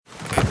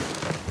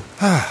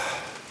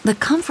The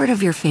comfort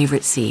of your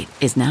favorite seat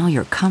is now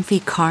your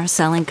comfy car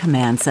selling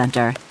command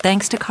center,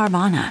 thanks to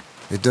Carvana.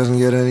 It doesn't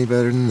get any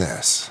better than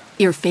this.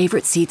 Your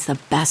favorite seat's the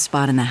best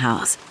spot in the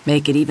house.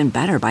 Make it even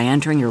better by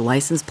entering your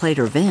license plate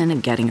or VIN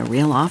and getting a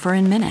real offer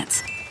in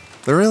minutes.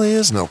 There really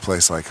is no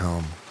place like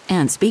home.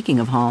 And speaking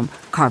of home,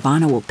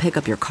 Carvana will pick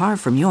up your car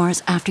from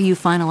yours after you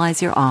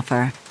finalize your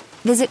offer.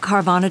 Visit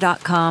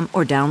Carvana.com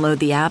or download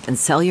the app and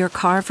sell your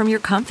car from your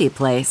comfy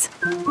place.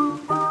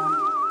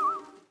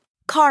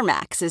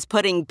 CarMax is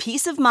putting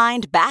peace of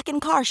mind back in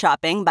car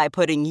shopping by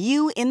putting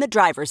you in the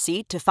driver's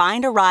seat to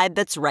find a ride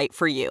that's right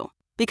for you.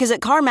 Because at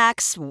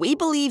CarMax, we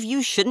believe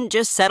you shouldn't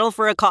just settle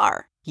for a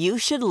car. You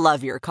should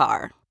love your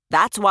car.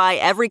 That's why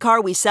every car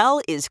we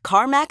sell is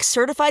CarMax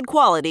certified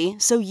quality,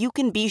 so you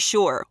can be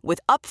sure with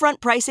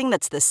upfront pricing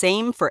that's the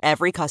same for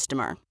every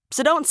customer.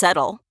 So don't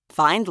settle.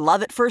 Find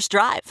love at first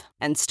drive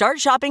and start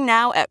shopping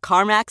now at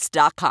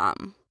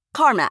CarMax.com.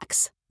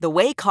 CarMax, the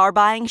way car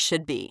buying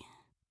should be.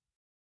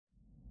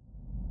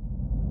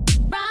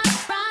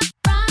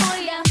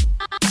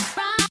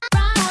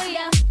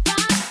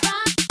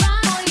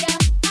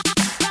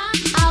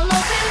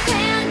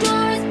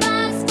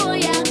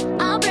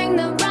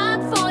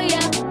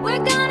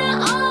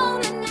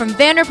 From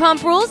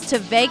Vanderpump Rules to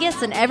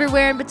Vegas and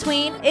everywhere in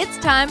between, it's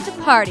time to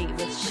party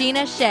with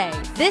Sheena Shea.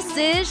 This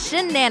is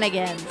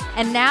Shenanigans.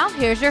 And now,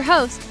 here's your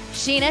host,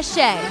 Sheena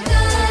Shea.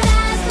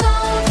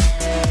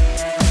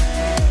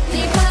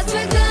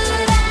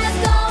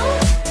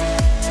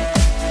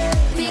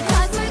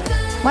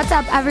 What's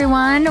up,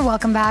 everyone?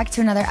 Welcome back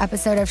to another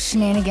episode of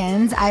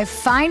Shenanigans. I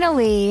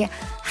finally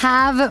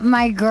have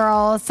my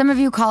girl, some of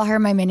you call her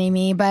my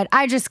mini-me, but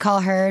I just call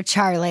her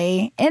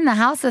Charli, in the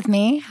house with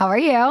me. How are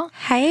you?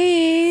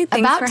 Hey,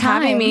 thanks for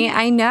having me.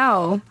 I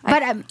know.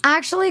 But I'm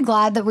actually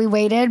glad that we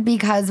waited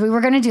because we were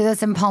going to do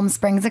this in Palm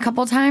Springs a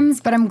couple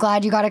times, but I'm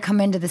glad you got to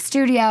come into the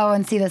studio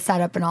and see the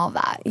setup and all of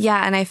that.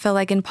 Yeah, and I feel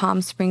like in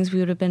Palm Springs we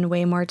would have been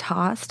way more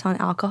tossed on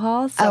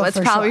alcohol, so it's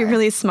probably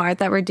really smart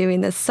that we're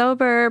doing this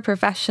sober,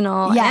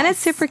 professional, and it's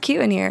super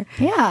cute in here.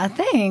 Yeah,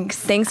 thanks.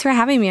 Thanks for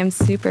having me. I'm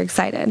super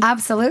excited.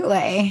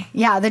 Absolutely.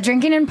 Yeah, the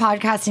drinking and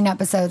podcasting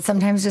episodes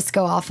sometimes just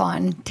go off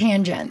on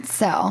tangents,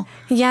 so.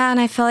 Yeah, and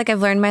I feel like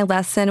I've learned my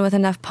lesson with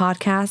enough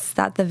podcasts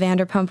that the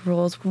Vanderpump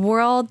Rules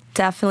world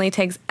definitely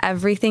takes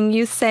everything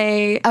you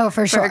say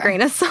for a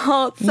grain of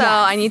salt. So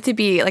I need to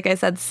be, like I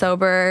said,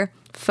 sober,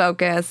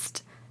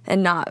 focused,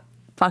 and not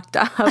fucked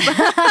up.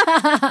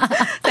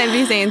 I'd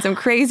be saying some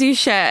crazy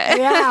shit.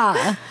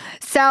 Yeah.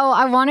 So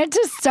I wanted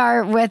to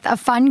start with a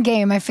fun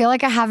game. I feel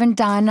like I haven't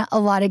done a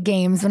lot of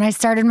games. When I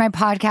started my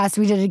podcast,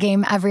 we did a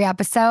game every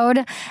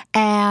episode,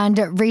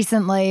 and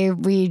recently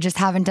we just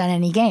haven't done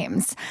any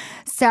games.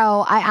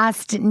 So I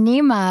asked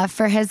Nima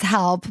for his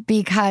help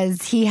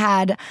because he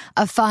had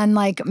a fun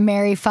like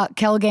marry, fuck,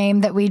 kill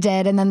game that we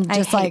did, and then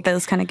just I hate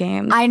those kind of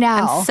games. I know.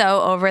 I'm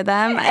so over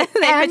them.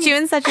 They put you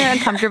in such an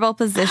uncomfortable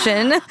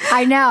position.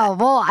 I know.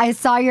 Well, I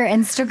saw your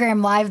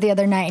Instagram live the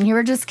other night, and you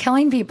were just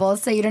killing people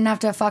so you didn't have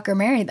to fuck or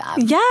marry them.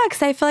 Yeah,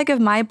 because I feel like if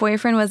my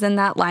boyfriend was in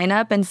that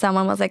lineup and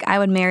someone was like, I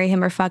would marry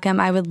him or fuck him,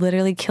 I would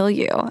literally kill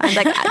you. I'm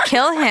like,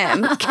 kill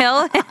him,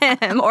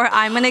 or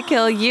I'm going to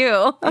kill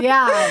you.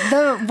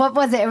 Yeah. What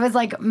was it? It was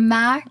like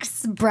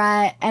Max,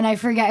 Brett, and I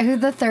forget who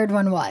the third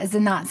one was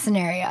in that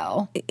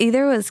scenario.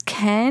 Either it was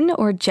Ken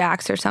or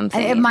Jax or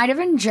something. It might have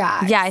been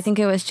Jax. Yeah, I think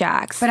it was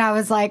Jax. But I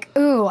was like,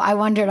 ooh, I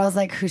wondered. I was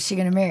like, who's she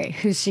going to marry?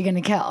 Who's she going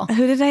to kill?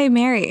 Who did I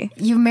marry?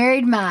 You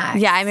married Max.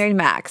 Yeah, I married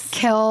Max.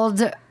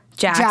 Killed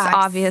Jax,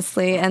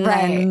 obviously, and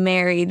then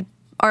married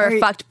or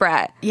fucked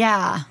Brett.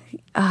 Yeah.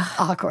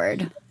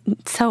 Awkward.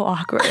 So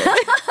awkward.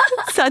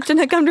 Such an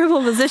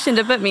uncomfortable position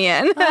to put me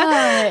in.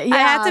 I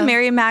had to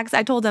marry Max.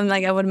 I told him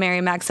like I would marry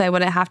Max so I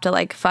wouldn't have to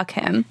like fuck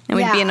him. And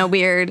we'd be in a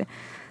weird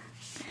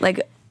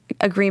like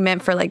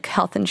agreement for like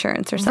health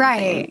insurance or something.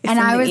 Right. And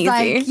I was easy.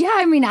 Like, yeah,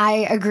 I mean,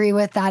 I agree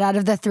with that out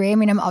of the three. I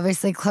mean, I'm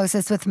obviously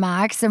closest with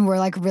Max and we're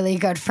like really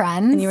good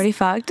friends. And you already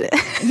fucked?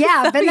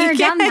 Yeah, been there,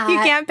 done that. You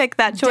can't pick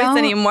that choice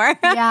anymore.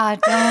 Yeah,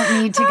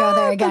 don't need to go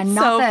there again.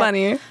 That's so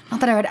funny. Not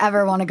that I would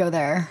ever want to go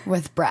there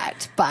with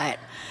Brett, but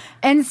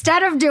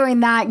instead of doing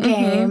that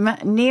game,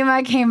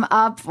 Nima came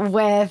up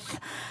with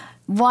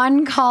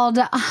one called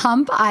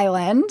Hump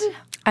Island.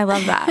 I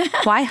love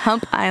that. Why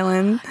Hump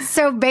Island?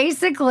 So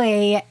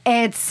basically,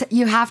 it's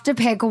you have to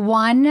pick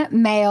one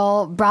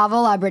male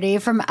Bravo-lebrity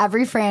from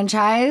every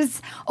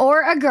franchise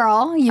or a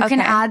girl. You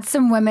can add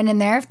some women in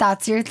there if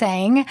that's your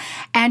thing.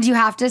 And you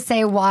have to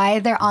say why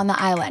they're on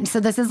the island. So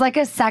this is like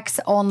a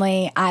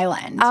sex-only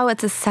island. Oh,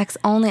 it's a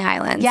sex-only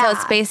island. Yeah. So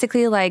it's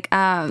basically like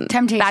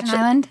Temptation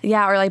Island?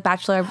 Yeah, or like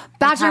Bachelor in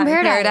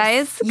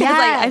Paradise. Because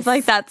like, I feel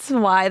like that's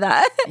why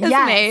that is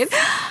made.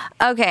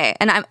 Okay,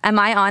 and am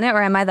I on it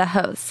or am I the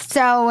host?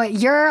 So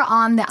you're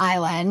on the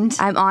island.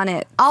 I'm on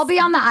it. I'll be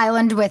on the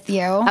island with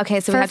you.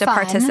 Okay, so we have to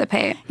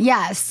participate.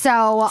 Yeah,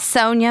 so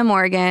Sonia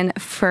Morgan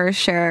for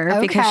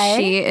sure because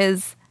she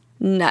is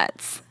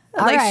nuts.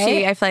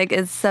 She, I feel like,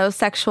 is so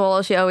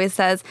sexual. She always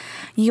says,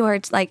 you are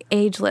like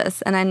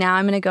ageless. And now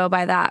I'm going to go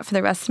by that for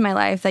the rest of my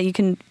life, that you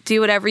can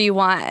do whatever you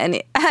want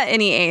at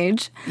any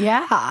age.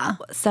 Yeah.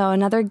 So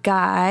another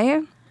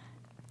guy.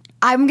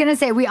 I'm going to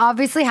say we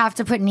obviously have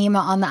to put Nima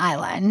on the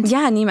island.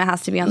 Yeah, Nima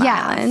has to be on the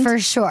island. Yeah, for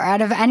sure. Out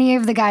of any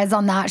of the guys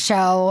on that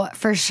show,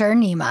 for sure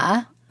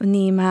Nima.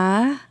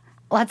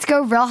 Let's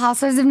go Real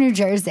Housewives of New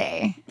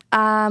Jersey. Joe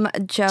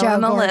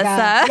and Melissa.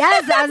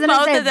 Yes, I was going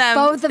to say of them.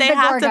 both of they the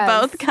have Gorgas.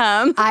 to both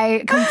come.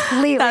 I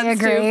completely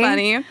That's agree. too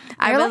funny.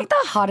 They're like the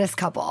hottest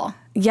couple.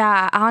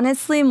 Yeah,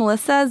 honestly,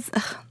 Melissa's,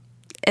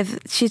 if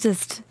she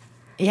just...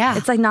 Yeah.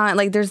 It's like not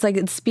like there's like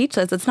it's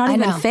speechless. It's not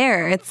even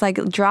fair. It's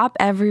like drop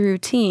every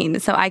routine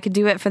so I could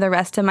do it for the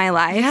rest of my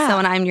life. Yeah. So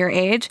when I'm your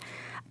age,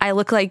 I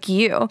look like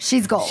you.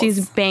 She's goals.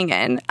 She's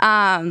banging.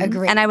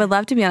 Agreed. And I would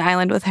love to be on an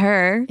island with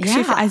her.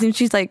 Yeah. I think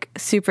she's like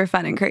super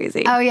fun and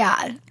crazy. Oh,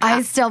 yeah.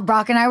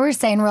 Brock and I were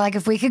saying, we're like,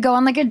 if we could go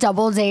on like a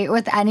double date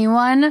with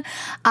anyone,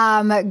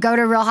 go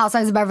to Real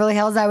Housewives of Beverly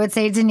Hills, I would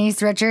say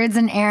Denise Richards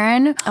and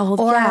Aaron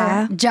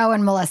or Joe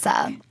and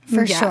Melissa.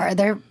 For sure.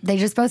 They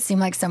just both seem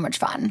like so much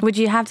fun. Would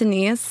you have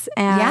Denise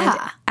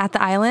at the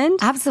island?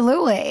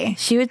 Absolutely.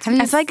 She would.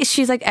 I feel like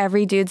she's like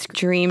every dude's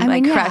dream,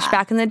 crush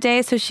back in the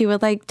day. So she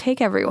would like take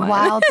everyone.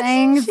 Wild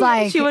things.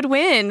 she would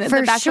win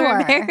for the Bachelor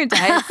in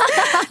Paradise.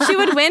 She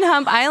would win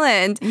Hump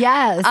Island.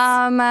 Yes.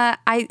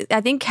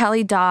 I think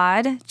Kelly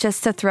Dodd,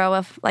 just to throw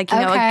a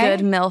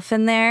good MILF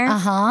in there.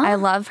 I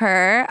love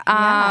her.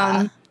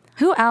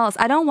 Who else?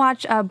 I don't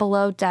watch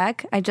Below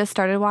Deck. I just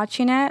started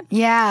watching it.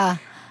 Yeah.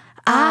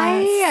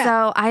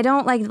 So I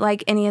don't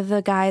like any of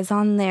the guys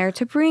on there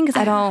to bring because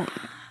I don't.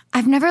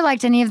 I've never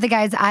liked any of the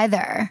guys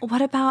either.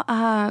 What about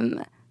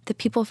the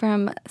people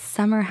from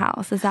Summer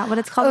House? Is that what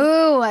it's called?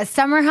 Ooh,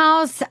 Summer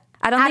House.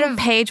 I don't think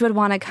Paige would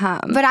want to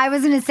come. But I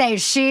was going to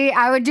say,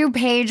 I would do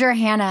Paige or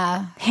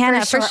Hannah.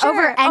 Hannah, for sure.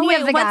 Over any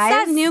of the guys.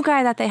 What's that new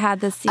guy that they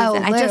had this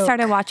season? I just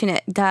started watching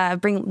it.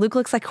 Luke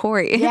looks like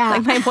Corey. Yeah.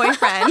 Like my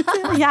boyfriend.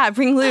 Yeah,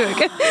 bring Luke.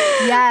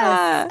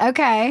 Yes.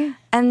 Okay.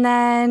 And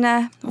then,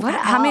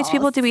 how many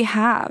people do we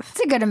have? It's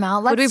a good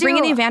amount. Would we bring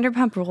any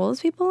Vanderpump Rules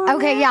people on?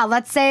 Okay, yeah.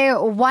 Let's say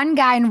one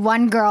guy and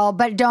one girl,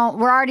 but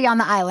we're already on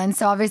the island,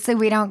 so obviously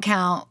we don't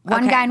count.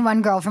 One guy and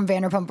one girl from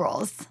Vanderpump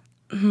Rules.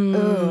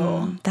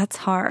 Ooh. That's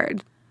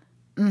hard.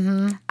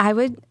 Mm-hmm. I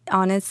would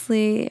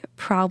honestly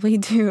probably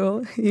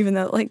do, even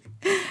though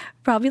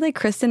probably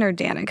Kristen or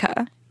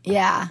Danica.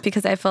 Yeah.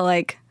 Because I feel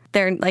like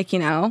they're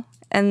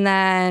and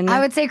then. I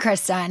would say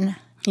Kristen.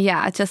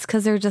 Yeah, just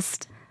because they're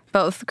just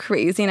both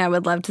crazy and I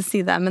would love to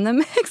see them in the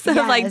mix of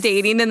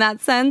dating in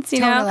that sense, you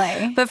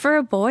know? But for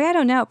a boy, I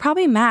don't know.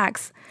 Probably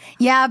Max.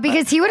 Yeah,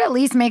 because he would at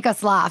least make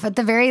us laugh. At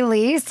the very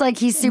least,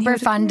 he's super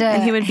fun to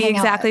and he would be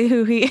exactly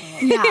who he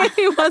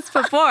he was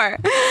before.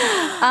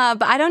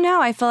 But I don't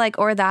know. I feel like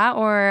or I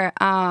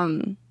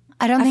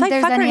don't think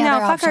there's any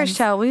other options. Fuck our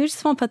show. We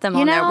just won't put them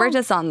on there. We're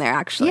just on there,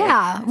 actually.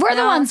 Yeah, we're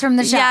the ones from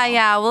the show.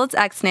 Yeah. Well, let's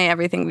X-nay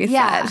everything we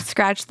said.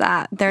 Scratch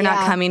that. They're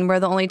not coming. We're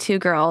the only two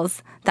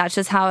girls. That's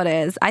just how it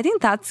is. I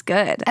think that's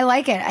good. I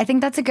like it. I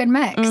think that's a good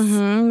mix.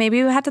 Mm-hmm.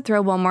 Maybe we have to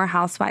throw one more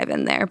housewife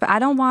in there, but I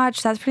don't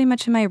watch. That's pretty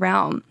much in my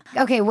realm.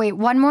 Okay, wait.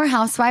 One more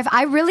housewife.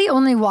 I really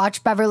only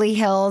watch Beverly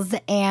Hills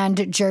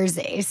and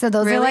Jersey. So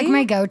those are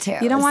my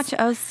go-tos. You don't watch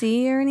OC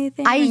or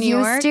anything? I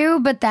used to,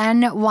 but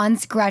then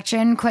once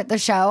Gretchen quit the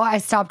show, I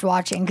stopped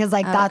watching because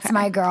that's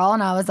my girl.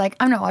 And I was like,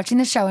 I'm not watching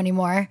the show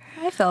anymore.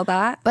 I feel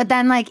that. But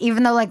then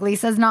even though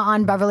Lisa's not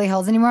on Beverly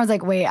Hills anymore, I was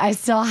like, wait, I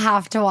still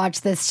have to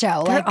watch this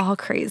show. They're all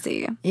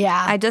crazy.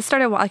 Yeah. I just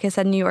started, like I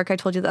said, New York, I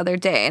told you the other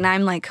day, and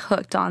I'm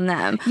hooked on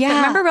them. Yeah. But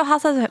remember Real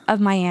Housewives of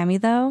Miami,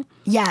 though?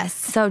 Yes.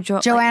 So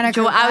Joanna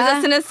I was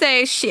just going to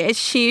say,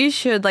 she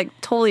should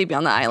totally be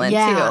on the island,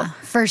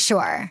 too. For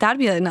sure. That would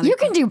be another. You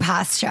can do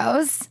past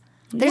shows.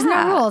 There's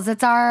no rules.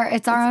 It's our own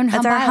Hump Island.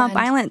 It's our Hump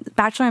Island.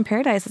 Bachelor in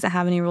Paradise doesn't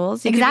have any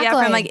rules. You can be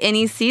out from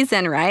any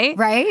season, right?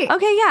 Right.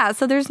 Okay, yeah.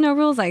 So there's no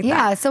rules like that.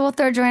 Yeah, so we'll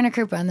throw Joanna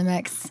Krupa in the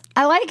mix.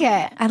 I like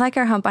it. I like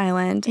our Hump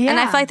Island. Yeah. And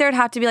I feel like there would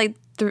have to be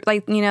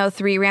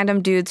three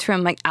random dudes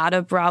from out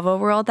of Bravo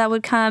world that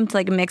would come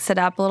to mix it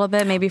up a little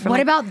bit. Maybe from what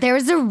about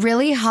there's a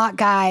really hot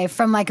guy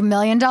from $1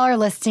 Million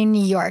Listing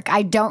New York.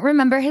 I don't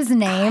remember his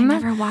name. I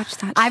never watched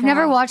that show. I've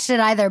never watched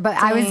it either, but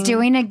I was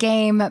doing a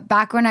game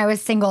back when I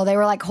was single. They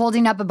were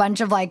holding up a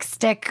bunch of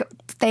stick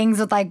things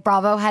with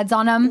Bravo heads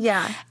on them.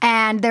 Yeah.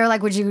 And they were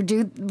like, would you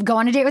go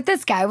on a date with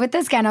this guy?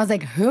 And I was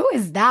like, who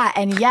is that?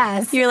 And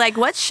yes. You're like,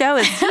 what show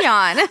is he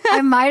on?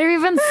 I might have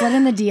even slid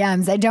in the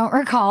DMs. I don't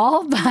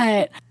recall,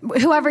 but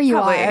whoever you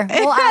are,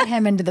 we'll add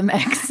him into the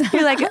mix.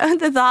 You're like,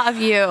 the thought of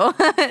you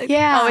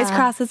always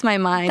crosses my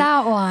mind.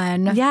 That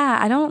one. Yeah,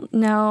 I don't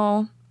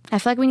know. I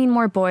feel like we need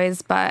more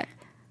boys, but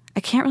I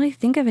can't really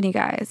think of any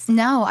guys.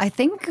 No, I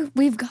think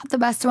we've got the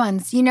best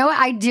ones. You know what?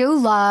 I do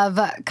love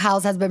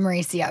Kyle's husband,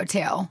 Mauricio,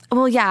 too.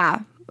 Well, yeah.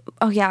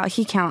 Oh, yeah,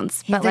 he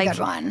counts. He's a good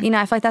one.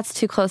 I feel like that's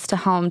too close to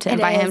home to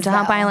invite him to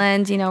Hump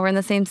Island. We're in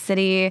the same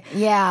city.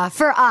 Yeah,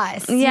 for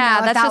us.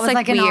 Yeah, that's that just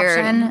was weird.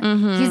 An option.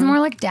 Mm-hmm. He's more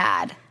like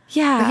dad.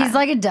 Yeah. But he's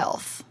like a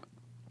DILF.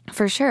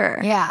 For sure.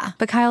 Yeah.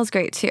 But Kyle's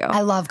great too.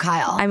 I love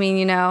Kyle. I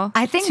mean,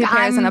 I think 2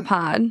 pears in a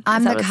pod.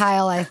 I'm the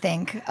Kyle, I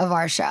think, of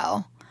our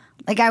show.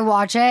 Like, I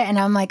watch it and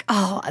I'm like,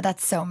 oh,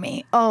 that's so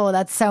me. Oh,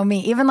 that's so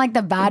me. Even like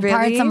the bad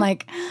parts, I'm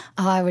like,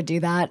 oh, I would do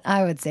that.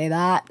 I would say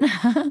that.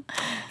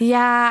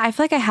 Yeah, I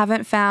feel like I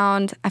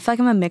feel like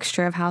I'm a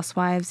mixture of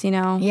housewives,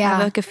 Yeah. I have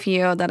like a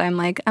few that I'm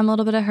like, I'm a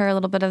little bit of her, a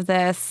little bit of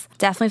this.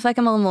 Definitely feel like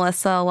I'm a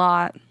Melissa a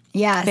lot.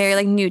 Yes. Very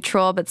like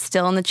neutral, but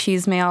still in the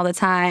cheese may all the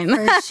time.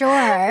 For sure.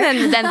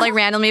 And then like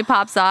randomly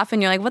pops off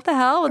and you're like, what the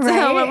hell? What's the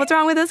hell? What's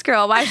wrong with this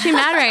girl? Why is she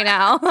mad right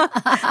now?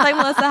 Like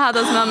Melissa had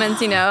those moments,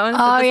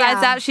 Oh,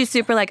 Besides that, she's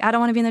super like, I don't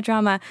want to be in the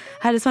drama.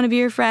 I just want to be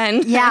your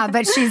friend. Yeah,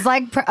 but she's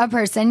like a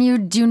person you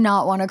do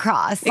not want to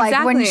cross.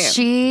 Like when Exactly.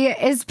 she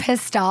is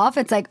pissed off,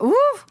 it's like,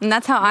 ooh. And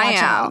that's how I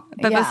am. out.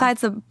 But Yeah.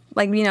 besides the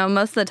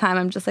most of the time,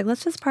 I'm just like,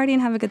 let's just party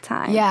and have a good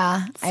time.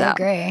 Yeah, I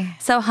agree.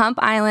 So Hump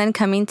Island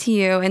coming to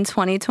you in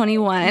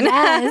 2021.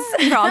 Yes.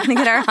 We're all going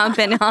to get our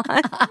humping on.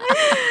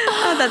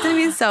 Oh, that's going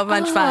to be so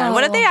much fun.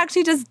 What if they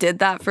actually just did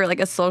that for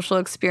like a social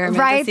experiment?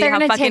 Right, to see they're how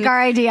going to take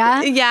our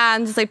idea. Yeah,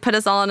 and just like put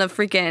us all on a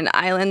freaking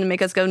island and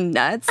make us go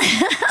nuts.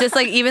 Just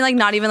like even like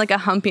not even like a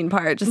humping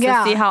part. Just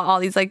to see how all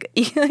these like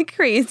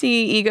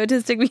crazy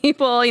egotistic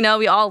people,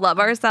 we all love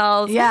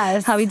ourselves.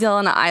 Yes. How we deal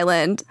on an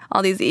island.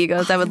 All these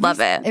egos. I would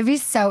love it. It'd be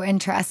so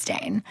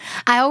interesting.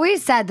 I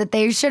always said that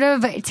they should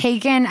have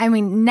taken,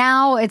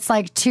 now it's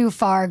like too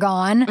far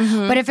gone,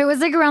 but if it was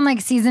like around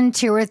like season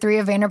 2 or 3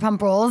 of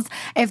Vanderpump Rules,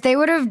 if they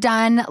would have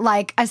done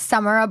like a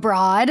summer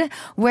abroad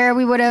where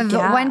we would have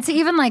went to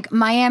even like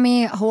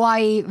Miami,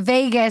 Hawaii,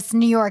 Vegas,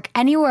 New York,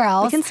 anywhere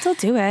else. We can still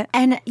do it.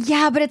 And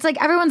but it's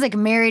like everyone's like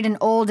married and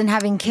old and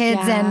having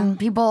kids and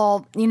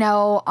people,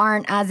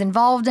 aren't as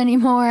involved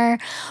anymore.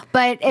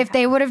 But if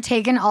they would have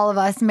taken all of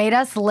us, made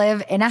us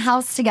live in a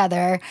house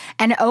together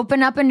and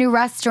open up a new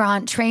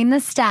restaurant, train the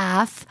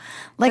staff.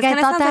 Like I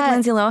thought that like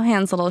Lindsay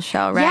Lohan's little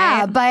show, right?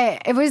 Yeah,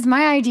 but it was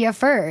my idea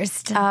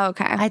first. Oh,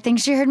 okay. I think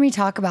she heard me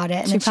talk about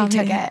it and then she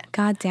took it.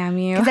 God damn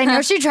you. Because I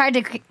know she tried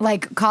to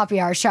like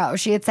copy our show.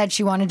 She had said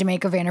she wanted to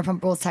make a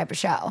Vanderpump Rules type of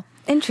show.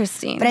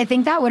 Interesting. But I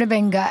think that would have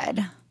been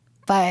good.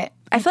 But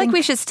I feel like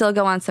we should still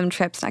go on some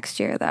trips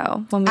next year,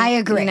 though. I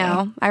agree.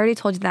 I already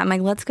told you that. I'm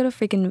like, let's go to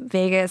freaking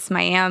Vegas,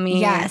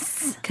 Miami.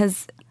 Yes.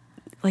 Because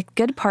like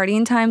good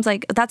partying times,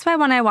 like that's why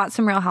when I watch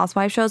some Real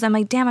Housewives shows, I'm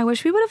like, damn, I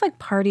wish we would have like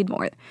partied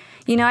more.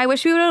 I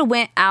wish we would have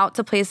went out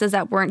to places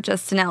that weren't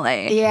just in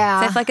LA. Yeah.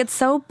 I feel like it's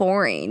so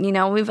boring.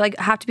 We've like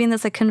have to be in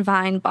this like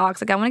confined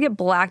box. Like I want to get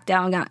blacked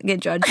out and not get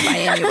judged by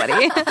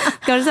anybody.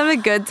 Go just have a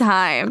good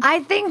time.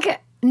 I think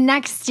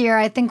next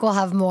year, we'll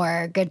have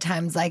more good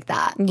times like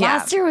that. Yeah.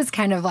 Last year was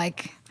kind of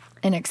like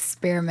an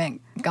experiment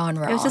gone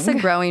wrong. It was just a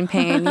growing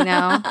pain, You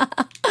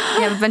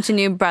have a bunch of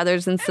new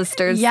brothers and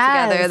sisters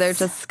together. They're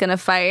just going to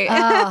fight.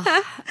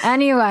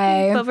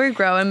 Anyway. But we're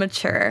growing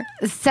mature.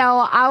 So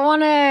I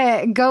want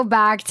to go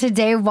back to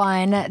day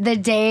 1. The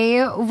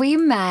day we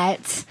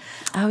met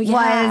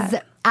was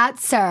at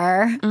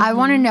SUR. I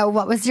want to know,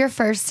 what was your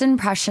first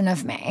impression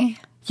of me?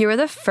 You were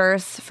the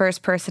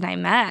first person I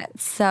met.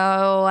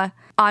 So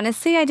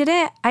honestly,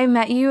 I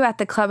met you at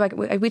the club. Like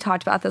we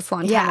talked about this a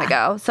long time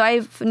ago. So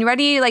I've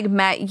already like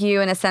met you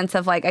in a sense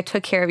of like I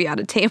took care of you at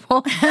a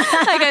table. So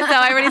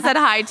I already said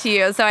hi to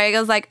you. So I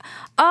was like,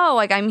 oh,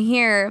 like I'm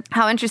here.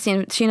 How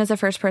interesting. Sheena's the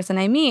first person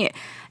I meet.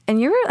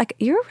 And you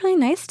were really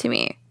nice to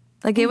me.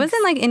 Like it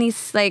wasn't like any,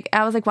 like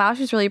I was like, wow,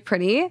 she's really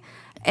pretty.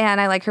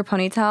 And I like her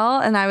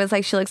ponytail. And I was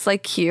like, she looks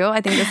like cute.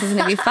 I think this is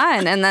going to be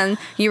fun. And then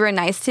you were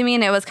nice to me.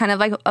 And it was kind of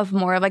like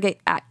more of like a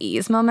at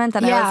ease moment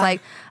that I was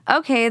like,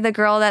 okay, the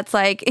girl that's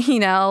like,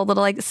 a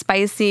little like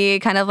spicy,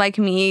 kind of like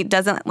me,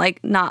 doesn't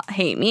like not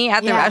hate me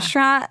at the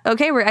restaurant.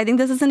 Okay, I think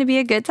this is going to be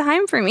a good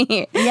time for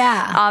me.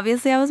 Yeah.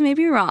 Obviously, I was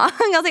maybe wrong.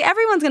 I was like,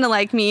 everyone's going to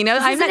like me.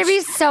 This is going to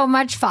be so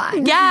much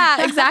fun.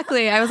 Yeah,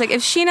 exactly. I was like,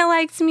 if Sheena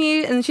likes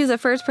me and she's the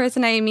first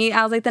person I meet,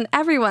 I was like, then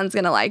everyone's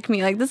going to like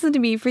me. Like, this is going to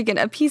be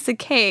freaking a piece of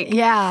cake.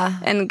 Yeah.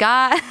 And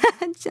God,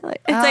 it's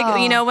like,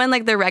 when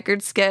like the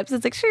record skips,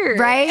 it's like, sure.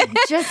 Right?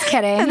 Just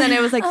kidding. And then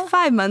it was like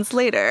 5 months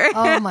later.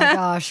 Oh my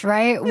gosh,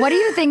 right? What do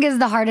you think is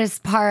the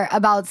hardest part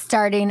about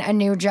starting a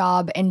new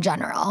job in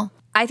general?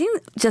 I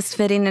think just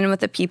fitting in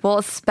with the people,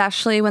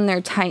 especially when they're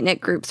tight-knit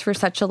groups for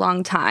such a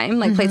long time,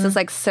 like places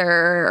like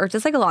SUR or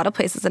just like a lot of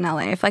places in LA.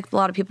 I feel like a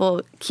lot of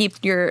people keep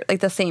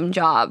the same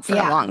job for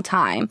a long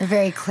time. They're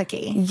very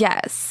cliquey.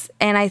 Yes.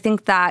 And I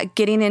think that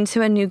getting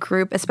into a new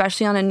group,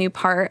 especially on a new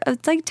part of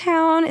like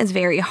town, is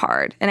very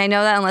hard. And I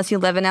know that unless you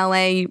live in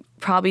LA, you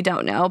probably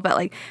don't know, but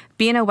like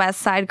being a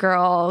West Side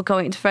girl,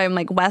 going from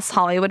like West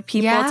Hollywood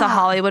people to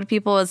Hollywood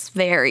people is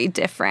very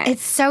different.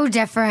 It's so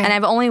different. And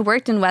I've only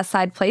worked in West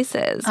Side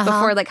places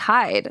before like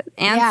Hyde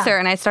and SUR,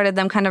 and I started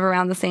them kind of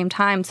around the same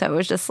time. So it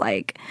was just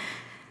like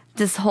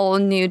this whole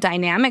new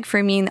dynamic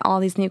for me and all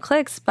these new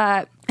cliques.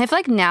 But I feel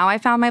like now I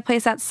found my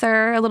place at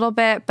SUR a little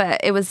bit,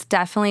 but it was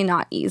definitely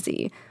not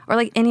easy. Or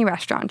like any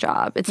restaurant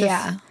job. It's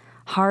just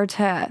hard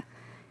to...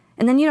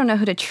 And then you don't know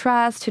who to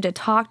trust, who to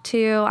talk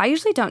to. I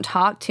usually don't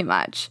talk too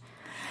much.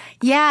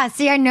 Yeah,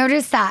 see, I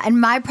noticed that. And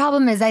my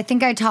problem is I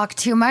think I talk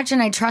too much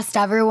and I trust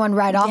everyone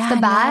right off the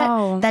bat.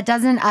 No. That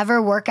doesn't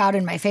ever work out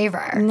in my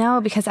favor.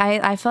 No, because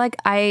I feel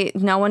like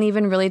no one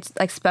even really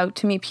like spoke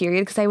to me,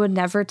 period, because I would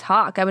never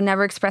talk. I would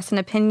never express an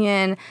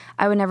opinion.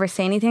 I would never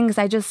say anything because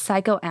I just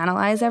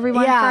psychoanalyze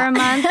everyone for a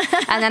month.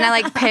 And then I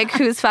like pick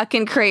who's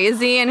fucking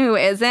crazy and who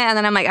isn't. And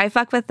then I'm like, I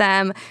fuck with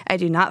them. I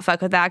do not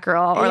fuck with that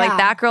girl. Or like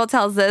that girl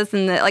tells this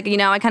and like, you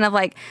know, I kind of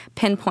like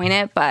pinpoint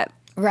it. But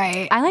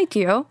I liked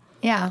you.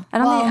 Yeah.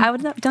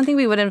 I don't think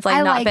we would have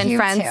like not been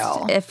friends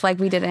if like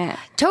we didn't.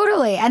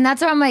 Totally. And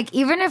that's why I'm like,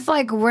 even if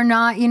like we're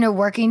not, you know,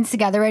 working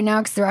together right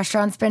now because the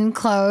restaurant's been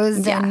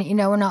closed and, you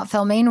know, we're not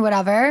filming,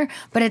 whatever.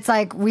 But it's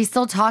like we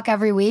still talk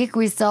every week.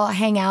 We still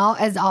hang out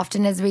as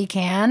often as we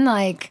can.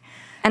 Like.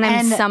 And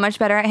I'm so much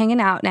better at hanging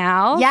out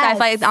now. Yes.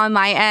 So I feel like on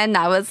my end,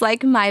 that was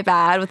like my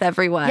bad with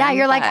everyone. Yeah,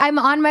 you're like, I'm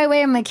on my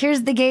way. I'm like,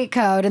 here's the gate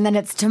code. And then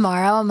it's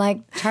tomorrow. I'm like,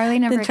 Charli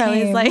never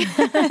came. Like,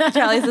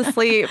 Charli's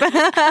asleep.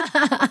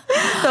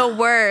 The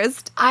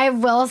worst. I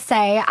will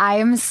say I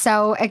am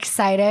so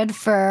excited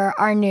for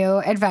our new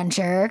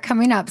adventure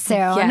coming up soon.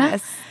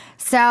 Yes.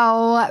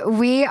 So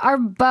we are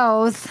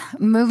both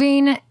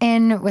moving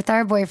in with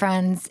our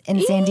boyfriends in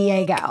San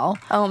Diego.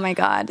 Oh my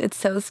God, it's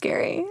so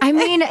scary. I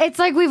mean, it's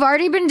like we've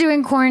already been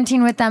doing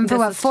quarantine with them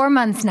for 4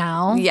 months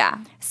now? Yeah.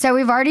 So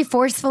we've already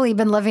forcefully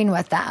been living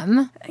with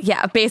them.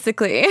 Yeah,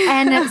 basically.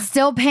 And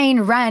still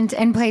paying rent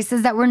in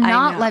places that we're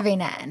not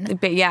living in.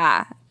 But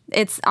yeah,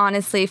 it's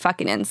honestly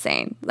fucking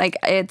insane. Like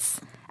it's...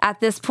 At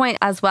this point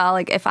as well,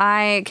 like if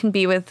I can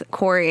be with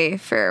Corey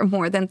for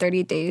more than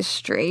 30 days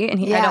straight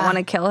and I don't want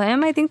to kill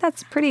him, I think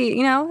that's pretty,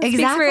 you know, it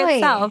speaks for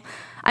itself.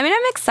 I mean,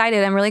 I'm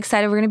excited. I'm really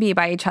excited we're going to be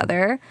by each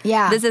other.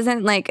 Yeah. This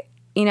isn't like,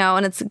 you know,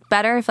 and it's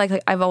better if like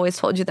I've always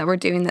told you that we're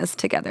doing this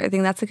together. I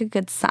think that's like a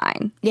good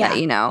sign. Yeah. That,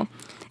 you know.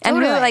 And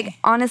really, like,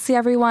 honestly,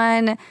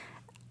 everyone,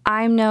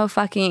 I'm no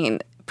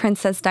fucking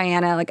Princess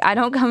Diana. Like, I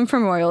don't come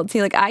from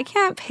royalty. Like, I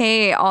can't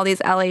pay all these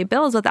LA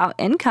bills without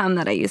income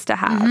that I used to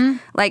have. Mm-hmm.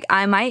 Like,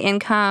 my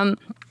income,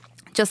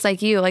 just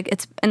like you, like,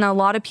 it's, and a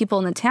lot of people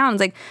in the town,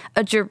 it's like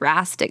a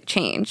drastic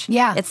change.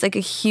 Yeah. It's like a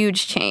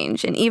huge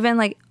change. And even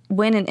like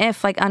when and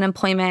if like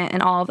unemployment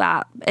and all of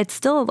that, it's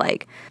still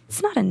like,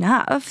 it's not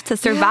enough to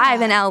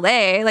survive in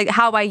LA, like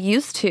how I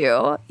used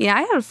to. Yeah,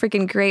 I had a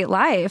freaking great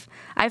life.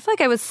 I feel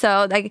like I was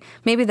so, like,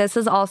 maybe this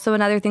is also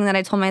another thing that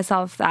I told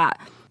myself, that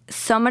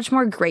so much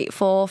more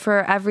grateful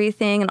for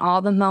everything and all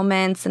the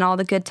moments and all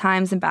the good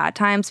times and bad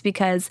times,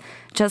 because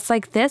just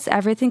like this,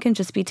 everything can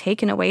just be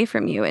taken away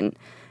from you in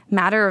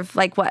matter of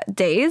like what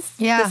days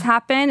this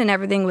happened, and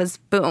everything was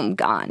boom,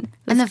 gone.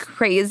 It was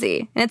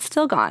crazy, and it's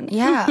still gone.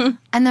 Yeah.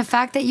 And the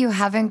fact that you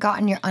haven't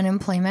gotten your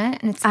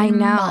unemployment and it's been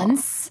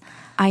months.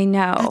 I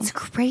know. That's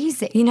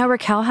crazy. You know,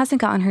 Raquel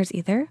hasn't gotten hers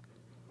either.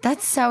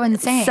 That's so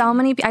insane. So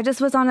many. I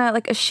just was on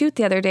a shoot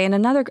the other day,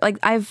 and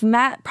I've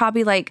met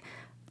probably like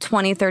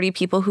 20, 30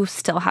 people who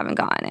still haven't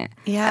gotten it.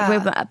 Yeah.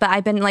 But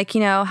I've been like, you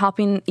know,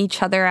 helping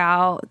each other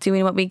out,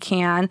 doing what we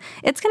can.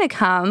 It's going to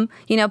come,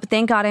 you know, but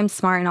thank God I'm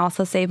smart and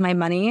also save my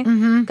money.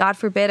 Mm-hmm. God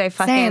forbid I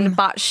fucking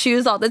bought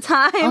shoes all the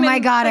time. Oh my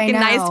God, I know.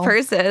 Nice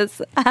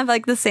purses. I have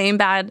like the same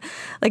bad,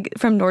 like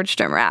from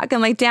Nordstrom rack. I'm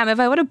like, damn, if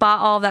I would have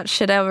bought all of that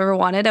shit I ever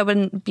wanted, I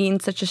wouldn't be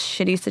in such a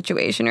shitty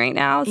situation right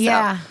now.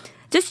 So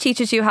just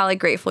teaches you how like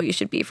grateful you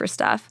should be for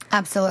stuff.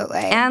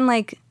 Absolutely. And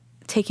like,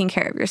 taking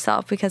care of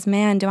yourself, because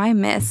man, do I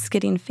miss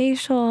getting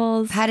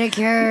facials,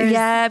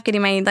 pedicures,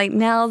 getting my like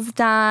nails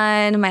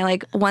done, my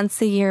like once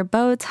a year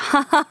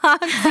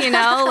Botox, you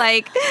know,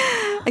 like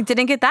I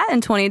didn't get that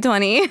in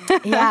 2020.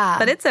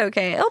 But it's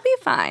okay, it'll be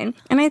fine.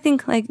 And I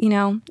think like, you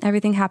know,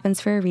 everything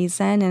happens for a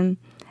reason, and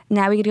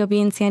now we get to go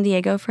be in San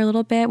Diego for a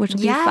little bit, which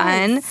will be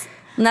fun.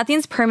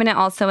 Nothing's permanent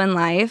also in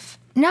life.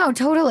 No,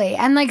 totally.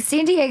 And like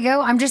San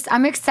Diego,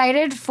 I'm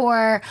excited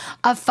for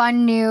a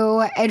fun new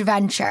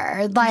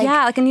adventure. Like,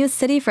 yeah, like a new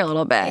city for a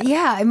little bit.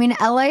 Yeah. I mean,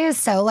 LA is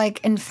so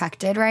like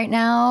infected right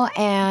now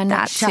and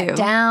shut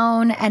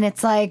down. And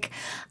it's like,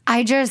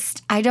 I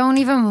don't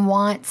even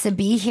want to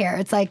be here.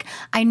 It's like,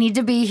 I need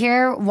to be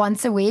here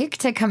once a week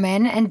to come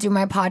in and do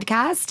my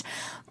podcast.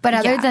 But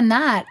other than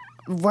that,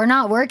 we're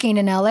not working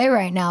in LA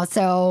right now.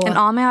 So, and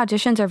all my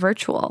auditions are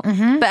virtual.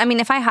 Mm-hmm. But I mean,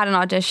 if I had an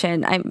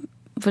audition, I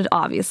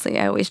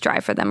always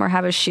drive for them or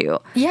have a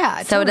shoot.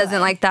 Yeah. So it doesn't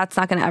like, that's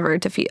not going to ever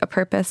defeat a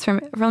purpose from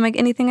like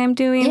anything I'm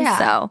doing. Yeah.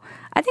 So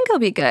I think it'll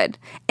be good.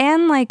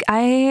 And like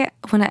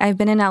I've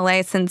been in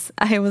LA since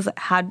I'm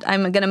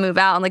going to move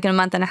out in like in a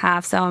month and a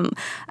half. So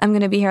I'm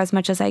going to be here as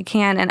much as I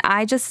can. And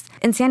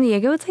in San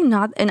Diego, it's like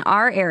not in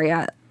our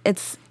area.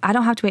 I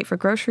don't have to wait for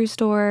grocery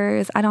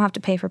stores. I don't have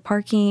to pay for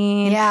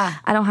parking. Yeah.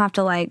 I don't have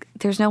to like,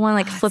 there's no one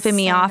like flipping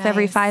me off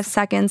every 5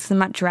 seconds because I'm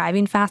not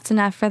driving fast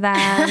enough for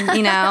them.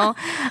 You know,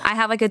 I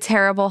have like a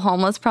terrible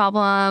homeless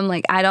problem.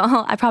 Like I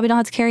probably don't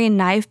have to carry a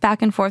knife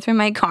back and forth from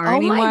my car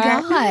anymore. Oh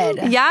my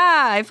God.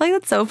 Yeah. I feel like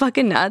that's so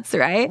fucking nuts,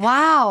 right?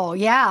 Wow.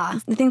 Yeah.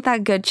 I think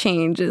that good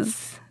change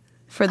is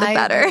for the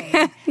better.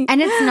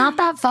 And it's not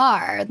that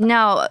far.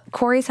 No,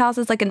 Corey's house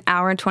is like an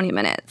hour and 20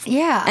 minutes.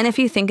 Yeah. And if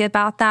you think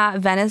about that,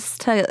 Venice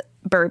to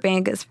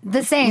Burbank is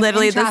the same,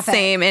 literally the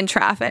same in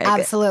traffic.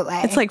 Absolutely.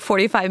 It's like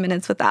 45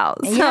 minutes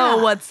without.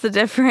 So what's the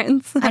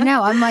difference? I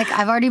know. I'm like,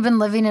 I've already been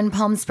living in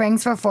Palm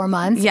Springs for 4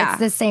 months. Yeah. It's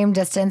the same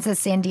distance as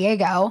San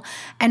Diego.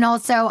 And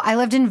also, I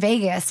lived in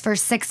Vegas for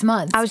 6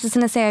 months. I was just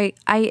going to say,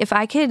 if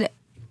I could,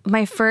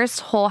 my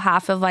first whole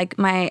half of like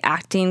my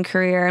acting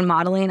career and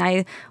modeling,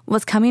 I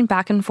was coming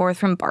back and forth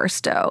from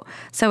Barstow.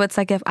 So it's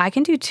like if I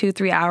can do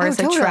 2-3 hours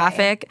of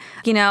traffic,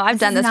 you know, I've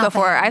done this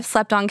before. I've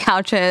slept on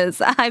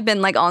couches. I've been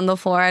like on the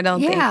floor. I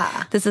don't think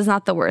this is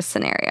not the worst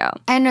scenario.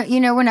 And, you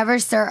know, whenever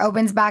SUR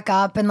opens back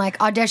up and like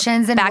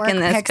auditions and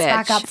work picks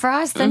back up for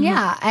us, then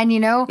And,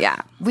 you know,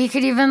 we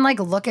could even like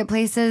look at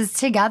places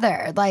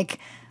together. Like,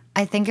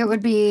 I think it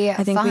would be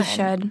I think fun. we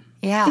should.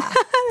 Yeah.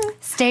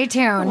 Stay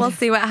tuned. We'll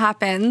see what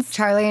happens.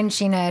 Charli and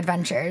Sheena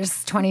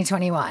Adventures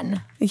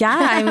 2021. Yeah,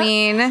 I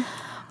mean,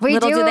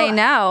 little do they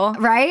know.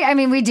 Right? I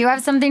mean, we do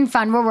have something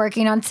fun we're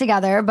working on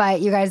together,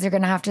 but you guys are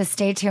going to have to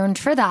stay tuned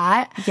for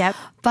that. Yep.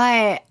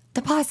 But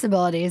the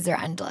possibilities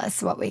are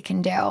endless, what we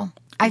can do.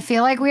 I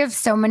feel like we have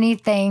so many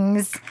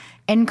things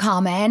in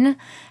common.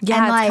 Yeah,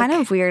 and it's like, kind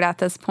of weird at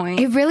this point.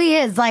 It really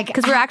is. Like,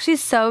 because we're actually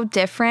so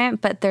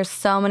different, but there's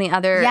so many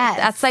other.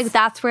 Yes.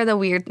 That's where the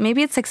weird.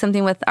 Maybe it's like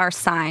something with our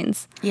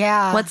signs.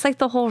 Yeah. What's like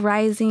the whole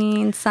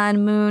rising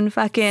sun, moon,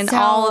 fucking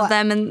all of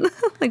them, and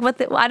like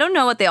I don't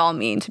know what they all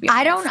mean, to be honest.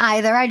 I don't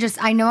either.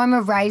 I know I'm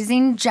a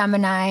rising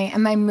Gemini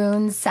and my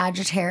moon's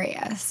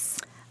Sagittarius.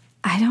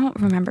 I don't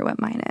remember what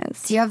mine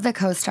is. Do you have the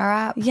CoStar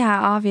app? Yeah,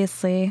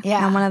 obviously.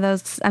 Yeah.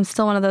 I'm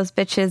still one of those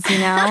bitches, you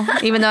know?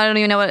 Even though I don't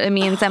even know what it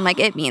means, I'm like,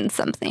 it means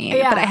something.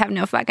 Yeah. But I have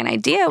no fucking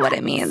idea what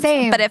it means.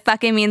 Same. But it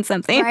fucking means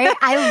something. Right?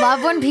 I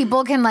love when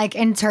people can like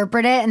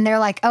interpret it and they're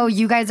like, oh,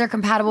 you guys are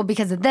compatible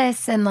because of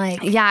this. And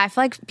like, yeah, I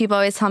feel like people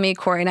always tell me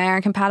Corey and I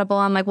aren't compatible.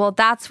 I'm like, well,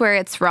 that's where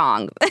it's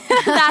wrong.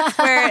 That's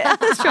where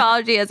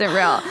astrology isn't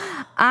real.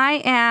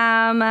 I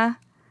am,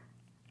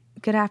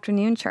 good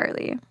afternoon,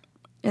 Charli.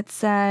 It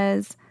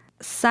says,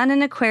 Sun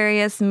in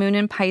Aquarius, Moon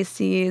in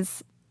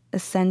Pisces,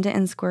 Ascendant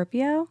in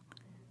Scorpio.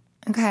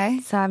 okay.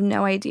 So I have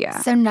no idea.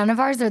 So none of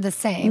ours are the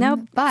same.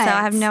 Nope. But So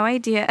I have no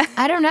idea.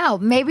 I don't know.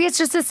 Maybe it's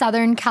just a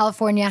Southern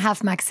California,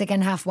 half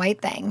Mexican, half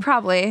white thing.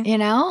 Probably. You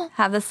know?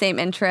 Have the same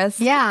interests.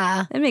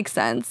 Yeah. It makes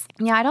sense.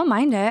 Yeah, I don't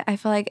mind it. I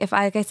feel like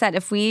like I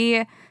said,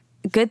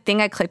 good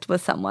thing I clicked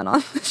with someone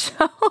on the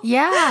show.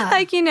 Yeah.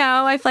 Like, you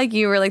know, I feel like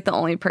you were like the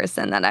only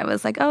person that I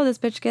was like, oh, this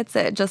bitch gets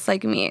it, just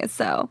like me.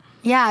 So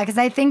Yeah, because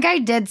I think I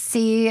did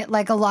see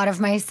like a lot of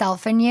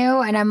myself in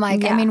you. And I'm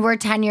like, I mean, we're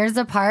 10 years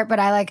apart, but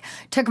I like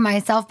took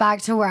myself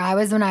back to where I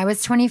was when I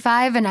was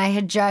 25. And I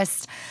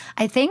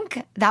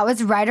think that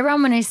was right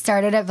around when I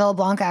started at Villa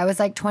Blanca. I was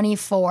like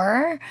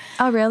 24.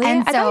 Oh, really?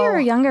 And I thought you were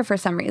younger for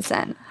some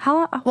reason.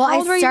 How old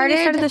were you when you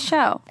started the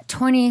show?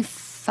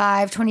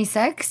 25,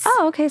 26.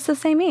 Oh, okay. So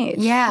same age.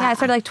 Yeah. Yeah, I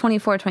started like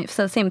 24, 20.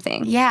 So same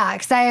thing. Yeah,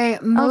 because I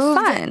moved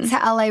fun. to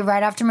LA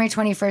right after my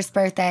 21st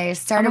birthday.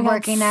 Started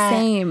working at...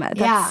 Same.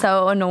 That's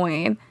so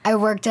annoying. I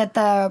worked at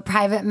the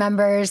private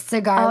members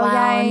cigar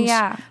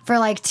lounge for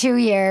like 2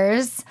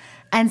 years.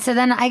 And so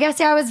then I guess,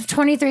 I was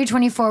 23,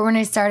 24 when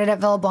I started at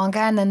Villa Blanca,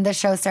 and then the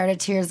show started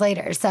 2 years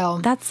later. So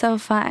that's so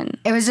fun.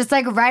 It was just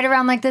like right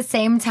around like the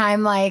same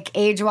time, like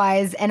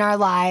age-wise in our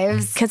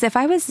lives. Because if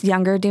I was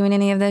younger doing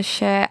any of this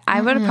shit, I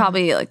would have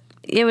probably like,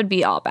 it would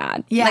be all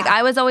bad. Yeah. Like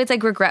I was always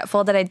like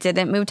regretful that I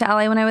didn't move to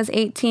LA when I was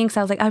 18 because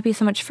I was like, I'd be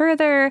so much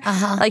further.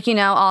 Like, you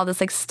know, all this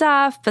like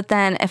stuff. But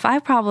then if I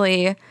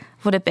probably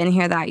would have been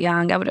here that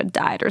young, I would have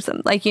died or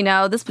something. Like, you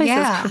know, this place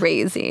is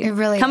crazy. It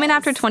really Coming is.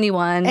 after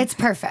 21. It's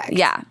perfect.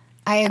 Yeah.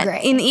 I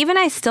agree. And even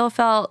I still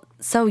felt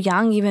so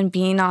young, even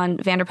being on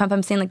Vanderpump.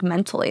 I'm saying like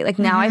mentally, like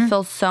now I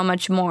feel so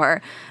much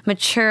more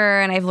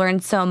mature and I've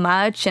learned so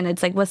much. And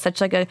it's like was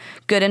such like a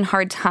good and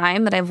hard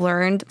time that I've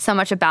learned so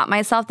much about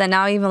myself that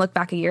now I even look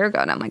back a year ago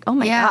and I'm like, oh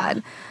my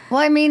God.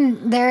 Well, I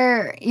mean,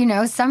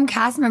 some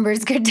cast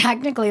members could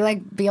technically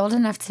like be old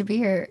enough to be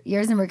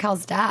yours and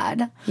Raquel's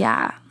dad.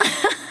 Yeah.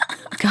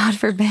 God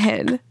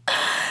forbid.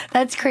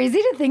 That's crazy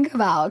to think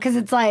about because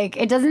it's like,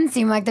 it doesn't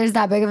seem like there's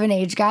that big of an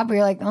age gap where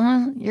you're like,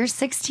 oh, you're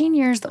 16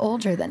 years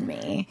older than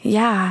me.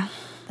 Yeah.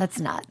 That's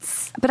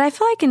nuts. But I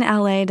feel like in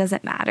LA it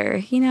doesn't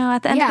matter. You know,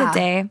 at the end of the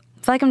day,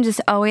 I feel like I'm just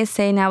always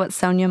saying now what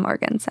Sonia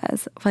Morgan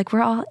says. Like,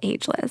 we're all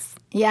ageless.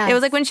 Yeah. It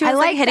was like when she was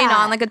like hitting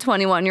on like a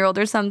 21-year-old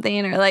or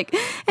something, or like,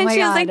 and she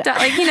was like,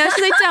 you know,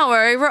 she's like, don't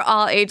worry, we're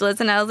all ageless.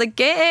 And I was like,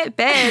 get it,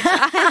 bitch.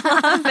 I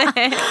love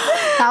it.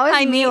 That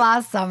was me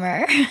last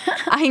summer.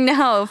 I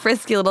know,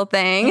 frisky little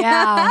thing.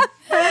 Yeah.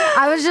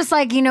 I was just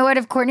like, you know what?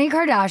 If Kourtney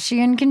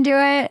Kardashian can do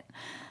it,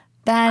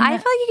 then I feel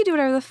like you can do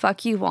whatever the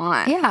fuck you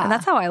want. Yeah. And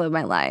that's how I live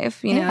my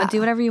life. You know, do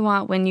whatever you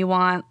want when you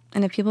want.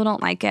 And if people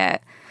don't like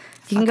it,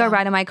 you can go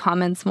write in my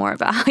comments more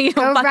about how you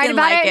don't fucking like it. Write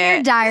about it in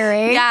your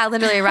diary. Yeah,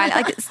 literally write.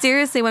 Like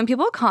seriously, when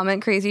people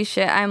comment crazy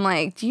shit, I'm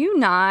like, do you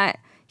not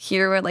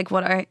hear like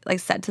what I like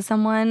said to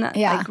someone.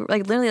 Yeah.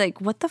 Like literally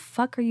like, what the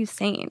fuck are you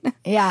saying?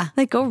 Yeah.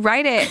 Like go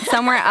write it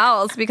somewhere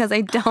else because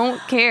I don't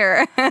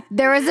care.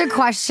 There was a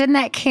question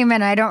that came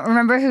in. I don't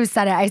remember who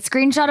said it. I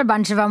screenshot a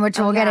bunch of them, which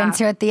we'll get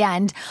into at the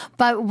end.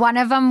 But one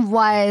of them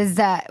was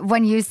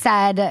when you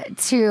said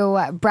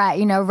to Brett,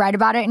 you know, write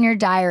about it in your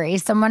diary.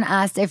 Someone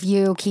asked if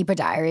you keep a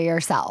diary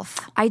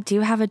yourself. I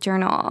do have a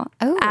journal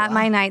at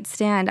my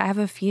nightstand. I have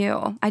a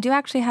few. I do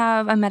actually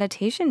have a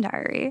meditation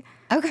diary.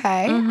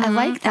 Okay. I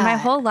like that. And my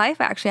whole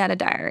life I actually had a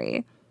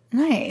diary.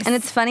 Nice. And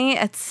it's funny,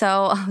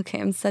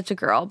 I'm such a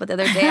girl, but the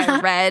other day I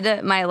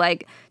read my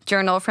like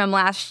journal from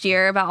last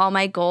year about all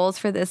my goals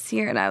for this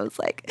year, and I was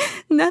like,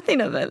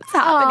 nothing of it's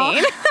happening.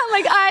 I'm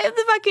like, I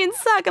fucking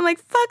suck. I'm like,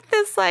 fuck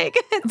this, like.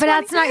 But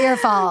that's not your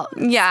fault.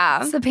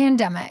 Yeah. It's the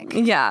pandemic.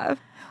 Yeah.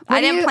 I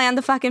didn't plan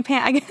the fucking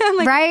I'm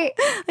like, right?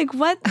 Like,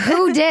 what?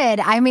 Who did?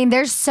 I mean,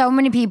 there's so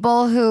many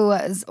people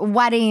whose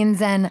weddings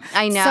and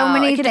I know, so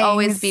many it could things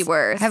always be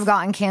worse. Have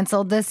gotten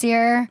canceled this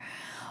year.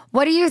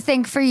 What do you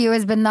think for you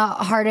has been the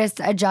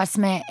hardest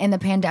adjustment in the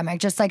pandemic?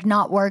 Just like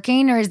not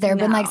working, or has there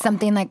been like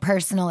something like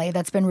personally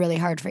that's been really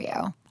hard for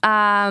you?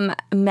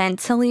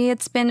 Mentally,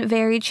 it's been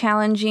very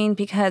challenging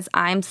because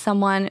I'm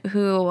someone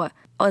who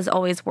is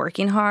always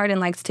working hard and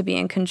likes to be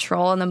in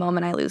control. And the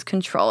moment I lose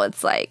control,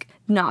 it's like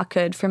not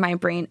good for my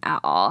brain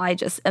at all. I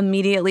just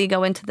immediately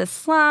go into this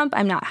slump.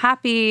 I'm not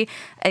happy.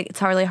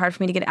 It's really hard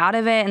for me to get out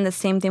of it. And the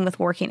same thing with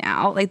working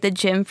out. Like the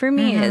gym for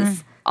me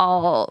is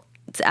all...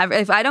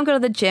 If I don't go to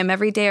the gym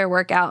every day or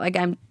work out, like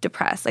I'm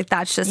depressed. Like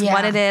that's just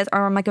what it is,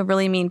 or I'm like a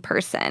really mean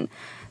person.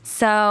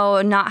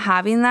 So not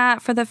having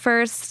that for the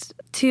first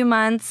 2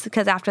 months,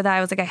 because after that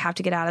I was like, I have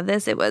to get out of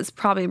this. It was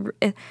probably,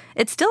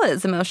 it still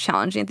is the most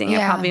challenging thing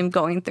I probably am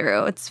going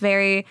through. It's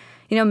very,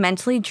 you know,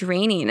 mentally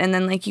draining. And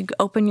then like you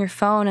open your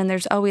phone and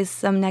there's always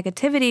some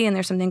negativity and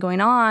there's something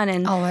going on.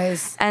 And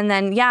always. And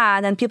then,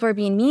 then people are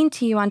being mean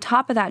to you on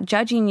top of that,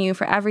 judging you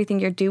for everything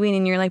you're doing.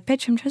 And you're like,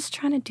 bitch, I'm just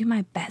trying to do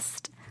my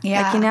best.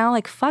 Yeah. Like, you know,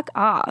 like fuck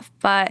off.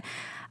 But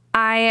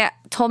I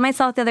told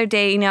myself the other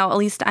day, you know, at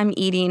least I'm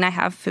eating, I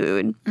have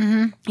food.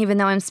 Even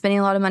though I'm spending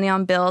a lot of money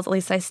on bills, at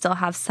least I still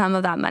have some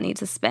of that money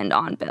to spend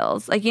on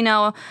bills. Like, you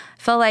know, I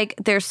feel like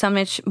there's so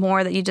much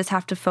more that you just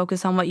have to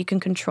focus on what you can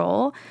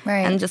control.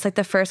 Right. And just like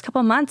the first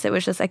couple of months, it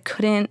was just I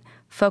couldn't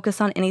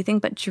focus on anything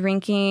but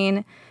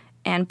drinking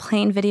and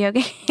playing video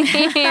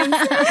games.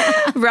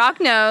 Rock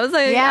knows.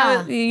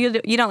 You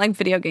don't like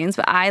video games,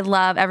 but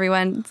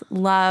everyone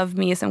love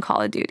me some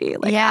Call of Duty.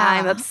 Like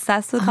I'm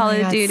obsessed with Call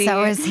of Duty.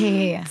 So is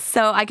he.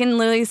 So I can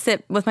literally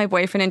sit with my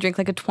boyfriend and drink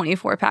like a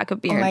 24-pack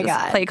of beer and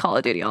just play Call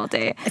of Duty all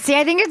day. See,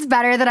 I think it's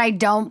better that I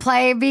don't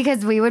play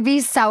because we would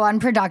be so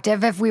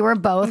unproductive if we were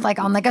both like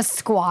on like a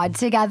squad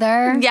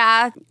together.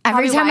 Yeah.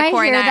 Every time I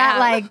hear that,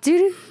 like,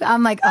 dude,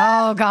 I'm like,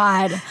 oh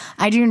God,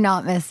 I do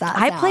not miss that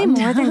I sound. play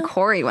more than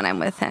Corey when I'm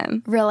with him.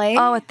 Really?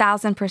 Oh,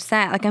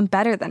 1,000%. Like I'm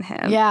better than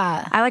him.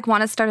 Yeah. I like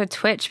want to start a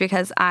Twitch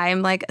because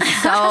I'm like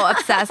so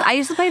obsessed. I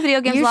used to play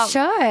video games a lot. You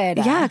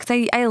should. Yeah,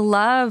 because I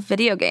love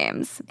video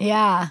games.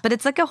 Yeah. But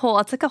it's like a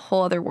whole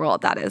other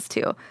world that is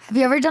too. Have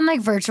you ever done like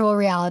virtual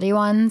reality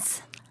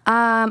ones?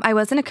 I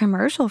was in a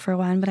commercial for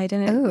one, but I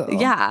didn't. Ooh.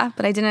 Yeah,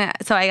 but I didn't.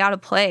 So I got to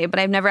play, but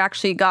I've never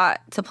actually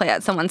got to play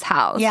at someone's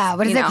house. Yeah.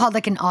 What is it called?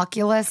 Like an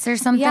Oculus or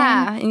something?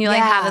 Yeah. And you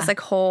like have this like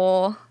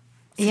whole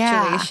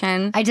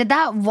situation. Yeah. I did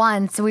that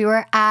once.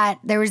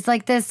 There was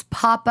like this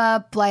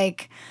pop-up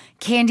like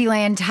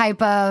Candyland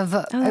type of,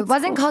 it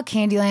wasn't called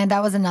Candyland.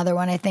 That was another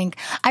one, I think.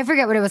 I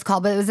forget what it was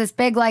called, but it was this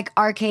big like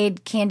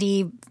arcade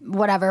candy,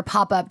 whatever,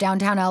 pop-up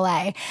downtown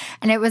LA.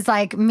 And it was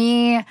like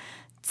me,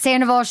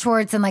 Sandoval,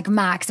 Schwartz, and like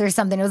Max or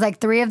something. It was like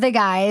 3 of the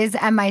guys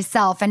and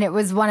myself, and it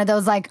was one of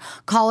those like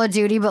Call of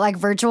Duty but like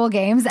virtual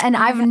games. And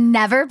I've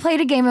never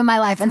played a game in my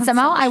life, and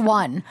somehow I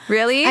won.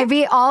 Really? I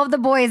beat all of the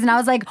boys, and I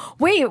was like,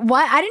 wait,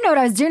 what? I didn't know what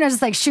I was doing. I was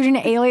just like shooting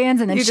at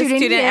aliens and then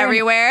shooting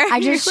everywhere.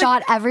 I just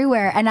shot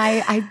everywhere, and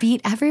I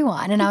beat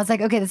everyone. And I was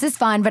like, okay, this is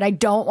fun, but I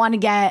don't want to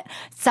get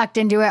sucked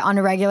into it on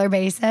a regular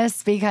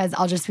basis because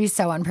I'll just be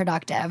so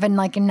unproductive and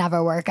like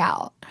never work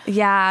out.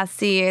 Yeah,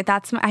 see,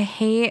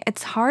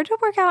 it's hard to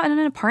work out in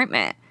an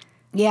apartment.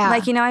 Yeah.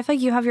 Like, you know, I feel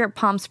like you have your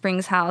Palm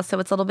Springs house, so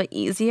it's a little bit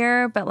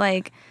easier, but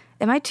like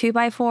in my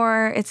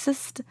 2x4, it's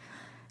just,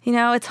 you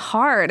know, it's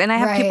hard. And I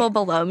have people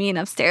below me and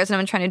upstairs, and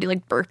I'm trying to do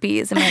like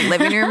burpees in my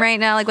living room right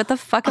now. Like, what the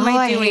fuck am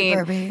I doing? I hate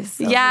burpees.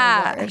 Those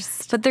yeah. are the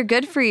worst. But they're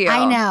good for you.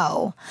 I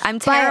know. I'm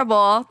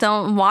terrible.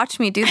 Don't watch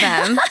me do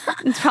them.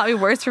 It's probably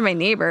worse for my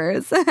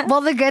neighbors.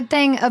 Well, the good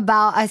thing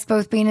about us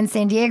both being in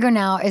San Diego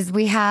now is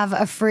we have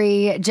a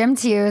free gym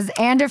to use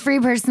and a free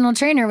personal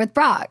trainer with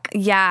Brock.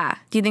 Yeah.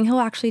 Do you think he'll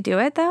actually do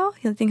it, though?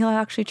 You think he'll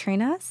actually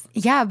train us?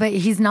 Yeah, but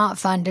he's not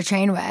fun to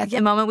train with.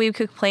 The moment we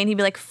complain, he'd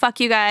be like, fuck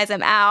you guys,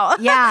 I'm out.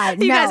 Yeah,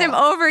 you guys, I'm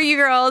over you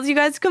girls. You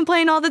guys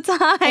complain all the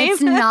time.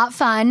 It's not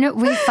fun.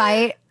 We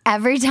fight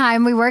every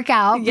time we work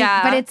out.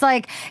 Yeah. But it's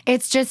like,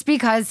 it's just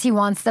because he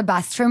wants the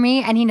best for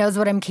me and he knows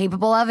what I'm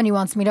capable of and he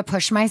wants me to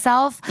push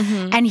myself.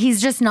 And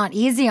he's just not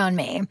easy on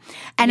me.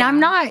 And I'm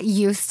not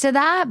used to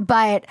that,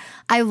 but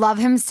I love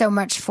him so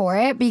much for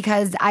it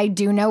because I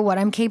do know what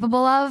I'm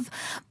capable of.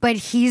 But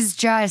he's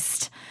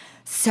just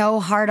so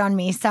hard on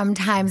me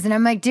sometimes. And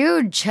I'm like,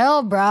 dude,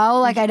 chill, bro.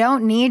 Like, I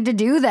don't need to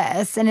do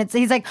this. And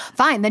he's like,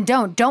 fine, then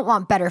don't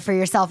want better for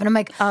yourself. And I'm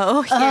like,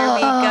 oh, here we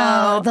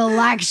go. The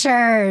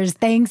lectures.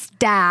 Thanks,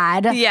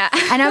 Dad. Yeah.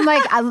 And I'm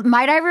like,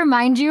 might I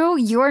remind you,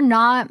 you're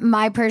not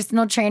my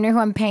personal trainer who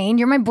I'm paying.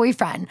 You're my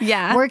boyfriend.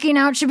 Yeah. Working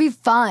out should be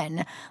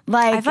fun.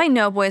 Like, I feel like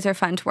no boys are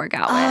fun to work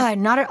out with.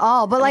 Not at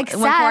all. But like, when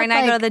Seth, Corey and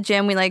I like, go to the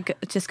gym, we like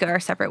just go our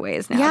separate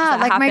ways now. yeah,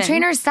 like my happened.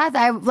 trainer Seth,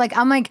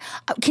 I'm like,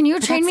 can you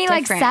train me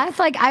like Seth?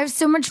 Like, I have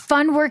so much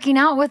fun working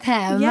out with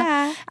him.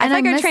 Yeah. I And feel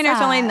like our miss trainer's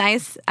that. really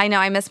nice. I know,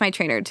 I miss my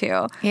trainer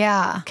too.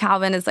 Yeah.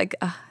 Calvin is like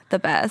the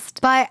best.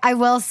 But I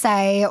will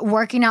say,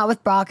 working out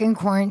with Brock in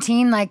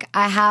quarantine, like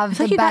I have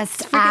the like you got best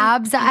freaking-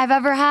 abs that I've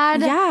ever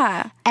had.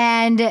 Yeah.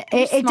 And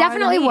it smaller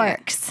definitely than me.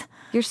 works.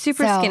 You're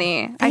super So,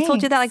 skinny. I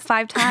told you that like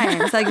thanks. 5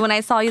 times. Like when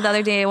I saw you the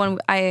other day when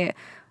I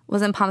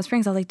was in Palm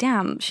Springs, I was like,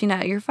 damn,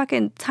 Sheena, you're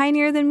fucking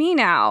tinier than me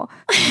now.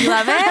 You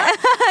love it?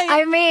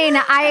 I mean,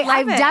 I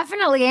love it.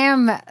 definitely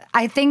am.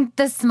 I think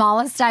the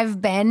smallest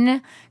I've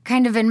been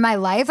kind of in my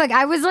life. Like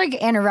I was like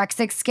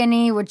anorexic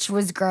skinny, which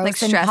was gross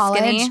Like in stress college.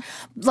 skinny?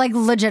 Like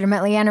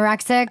legitimately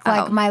anorexic.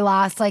 Like Oh. my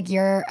last like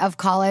year of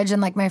college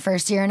and like my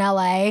first year in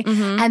LA.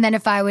 And then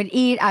if I would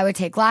eat, I would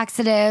take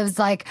laxatives.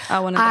 Like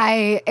one of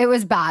the- it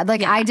was bad.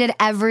 Like I did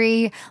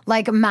every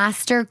like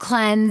master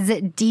cleanse,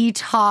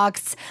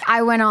 detox.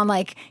 I went on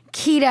like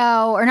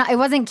keto or not. It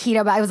wasn't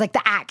keto, but I was like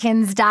the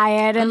Atkins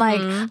diet. And like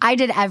I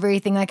did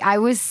everything. Like I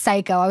was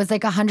psycho. I was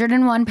like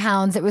 101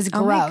 pounds. It was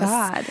gross. Oh my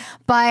God.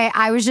 But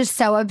I was just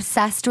so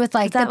obsessed with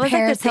like That the was, like, the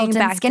Paris thing Hilton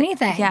back skinny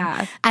thing.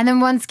 yeah. And then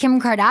once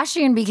Kim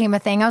Kardashian became a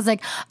thing, I was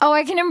like, oh,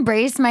 I can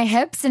embrace my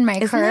hips and my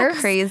Isn't curves.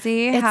 that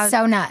crazy? It's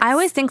so nuts. I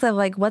always think of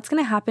like what's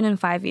going to happen in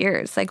 5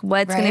 years? Like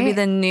what's going to be Right?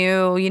 the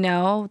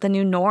new, the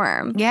new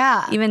norm?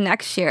 Yeah. Even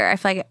next year, I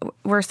feel like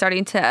we're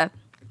starting to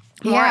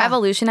more Yeah.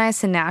 evolutionize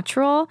to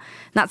natural.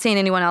 Not saying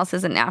anyone else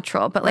isn't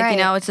natural, but like,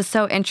 Right. it's just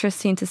so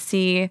interesting to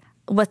see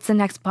what's the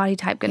next body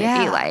type going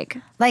to be like.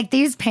 Like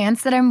these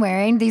pants that I'm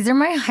wearing, these are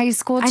my high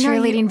school I know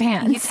cheerleading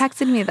pants. You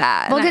texted me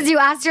that. Well, and because you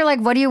asked her, like,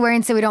 what are you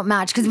wearing so we don't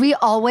match? Because we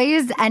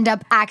always end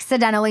up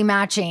accidentally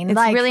matching. it's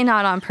like, really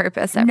not on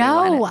purpose,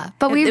 everyone. no,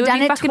 but we've would done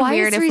be it fucking twice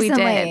weird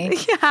recently. if we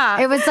did.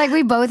 Yeah. It was like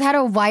we both had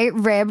a white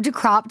ribbed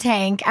crop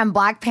tank and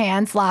black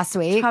pants last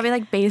week. Probably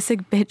like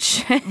basic bitch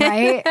shit.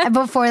 Right? And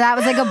before that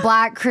was like a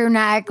black crew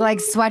neck, like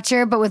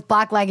sweatshirt, but with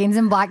black leggings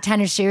and black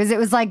tennis shoes. It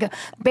was like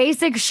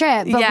basic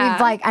shit. But Yeah.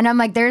 we've like, and I'm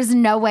like, there's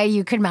no way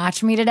you could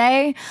match me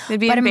today. It'd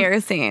be But I'm-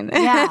 embarrassing.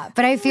 Yeah,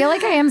 but I feel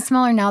like I am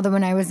smaller now than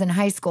when I was in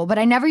high school. But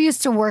I never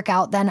used to work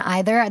out then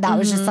either. That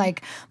was just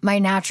like my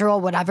natural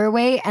whatever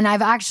weight. And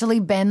I've actually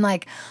been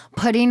like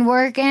putting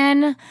work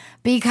in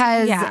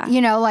because,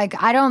 Yeah.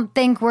 like I don't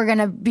think we're going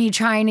to be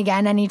trying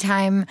again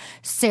anytime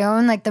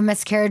soon. Like the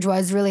miscarriage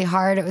was really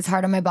hard. It was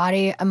hard on my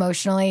body,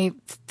 emotionally,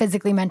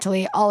 physically,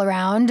 mentally, all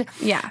around.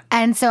 Yeah.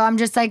 And so I'm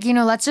just like,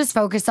 let's just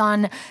focus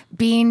on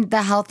being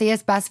the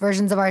healthiest, best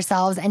versions of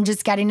ourselves and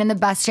just getting in the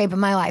best shape of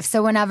my life.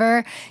 So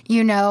whenever,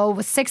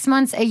 6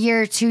 months, a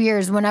year, 2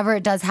 years, whenever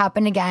it does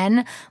happen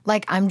again,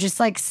 like I'm just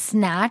like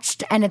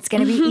snatched and it's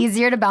going to be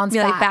easier to bounce Be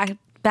back. like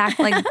back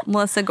like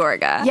Melissa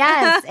Gorga.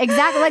 Yes,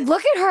 exactly. Like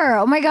look at her.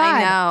 Oh my God.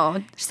 I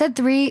know. She said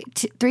three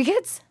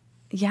kids?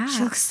 Yeah.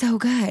 She looks so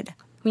good.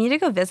 We need to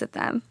go visit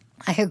them.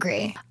 I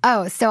agree.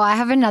 Oh, so I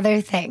have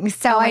another thing.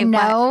 So wait, I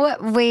know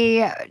we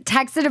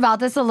texted about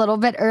this a little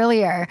bit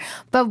earlier,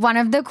 but one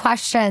of the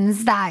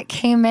questions that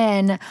came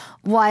in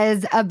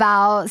was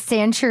about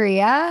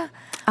Santeria.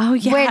 Oh,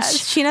 yeah. Which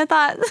Sheena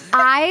thought.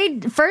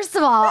 First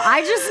of all,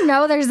 I just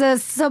know there's a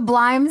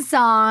Sublime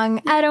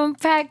song, I don't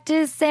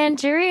practice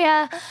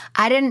Santeria.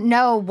 I didn't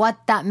know what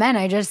that meant.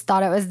 I just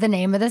thought it was the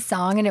name of the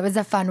song and it was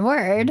a fun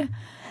word.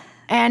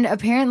 And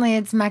apparently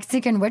it's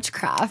Mexican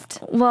witchcraft.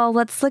 Well,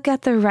 let's look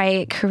at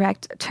the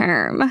correct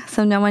term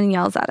so no one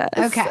yells at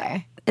us.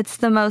 Okay. It's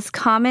the most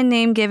common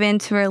name given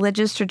to a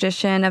religious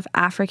tradition of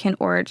African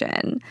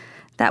origin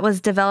that was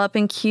developed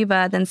in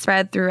Cuba, then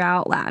spread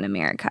throughout Latin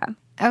America.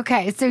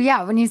 Okay, so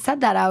yeah, when you said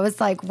that, I was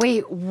like,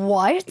 wait,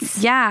 what?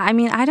 Yeah, I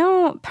mean, I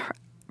don't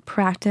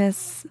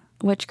practice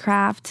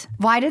witchcraft.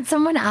 Why did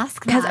someone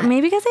ask that?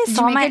 Maybe because they Did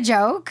saw you make a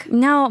joke?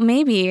 No,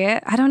 maybe.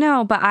 I don't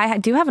know. But I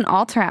do have an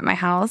altar at my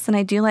house, and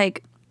I do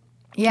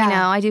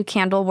Yeah. I do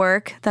candle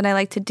work that I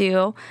like to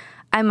do.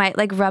 I might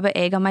rub an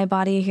egg on my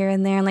body here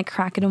and there and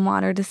crack it in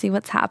water to see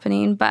what's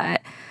happening,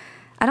 but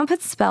I don't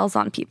put spells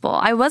on people.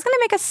 I was going to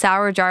make a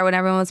sour jar when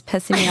everyone was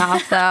pissing me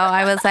off, though.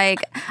 I was like,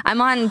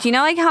 I'm on, do you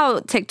know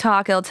how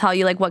TikTok, it'll tell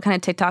you what kind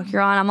of TikTok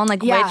you're on? I'm on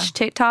witch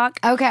TikTok.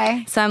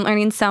 Okay. So I'm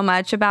learning so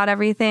much about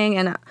everything.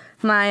 And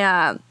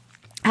my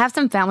I have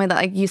some family that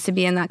like used to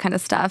be in that kind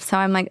of stuff. So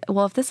I'm like,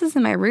 well, if this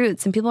isn't my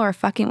roots and people are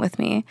fucking with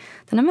me,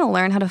 then I'm going to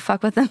learn how to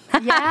fuck with them.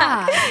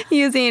 Yeah.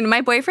 Using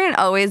my boyfriend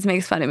always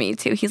makes fun of me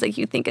too. He's like,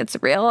 you think it's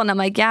real? And I'm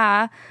like,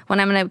 yeah,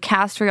 when I'm going to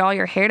castrate all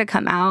your hair to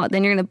come out,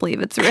 then you're going to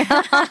believe it's real.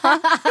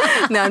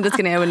 No, I'm just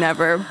kidding. I would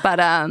never. But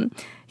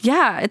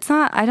yeah, it's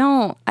not,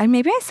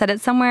 maybe I said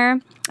it somewhere.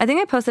 I think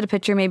I posted a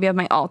picture maybe of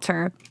my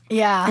altar.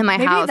 Yeah. In my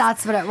house. Maybe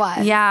that's what it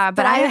was. Yeah.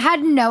 But I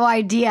had no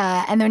idea.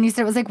 And then when you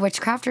said it was like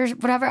witchcraft or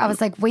whatever, I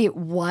was like, wait,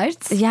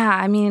 what? Yeah.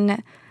 I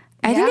mean,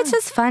 I think it's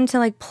just fun to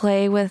like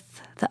play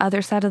with the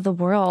other side of the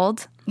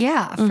world.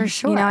 Yeah, for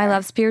sure. You know, I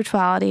love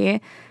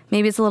spirituality.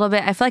 Maybe it's a little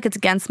bit, I feel like it's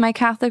against my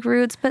Catholic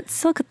roots, but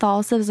still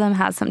Catholicism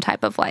has some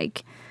type of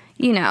like,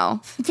 you know.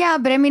 Yeah,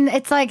 but I mean,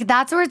 it's like,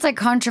 that's where it's like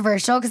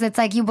controversial because it's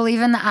like you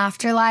believe in the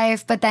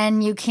afterlife, but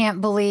then you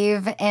can't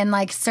believe in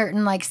like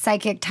certain like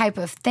psychic type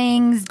of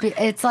things.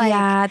 It's like.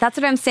 Yeah, that's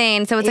what I'm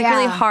saying. So it's like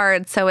really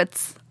hard. So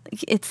it's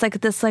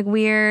like this like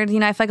weird, you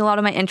know, I feel like a lot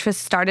of my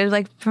interests started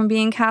like from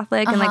being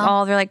Catholic and like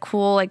all their like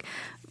cool like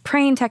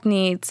praying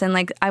techniques, and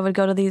like I would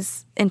go to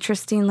these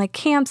interesting like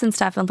camps and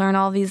stuff and learn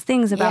all these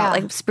things about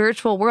like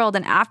spiritual world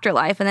and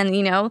afterlife, and then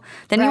you know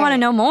then you want to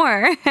know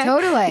more.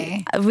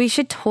 Totally. We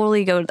should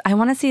totally go. I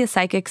want to see a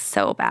psychic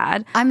so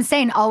bad. I'm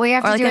saying all we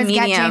have to like do is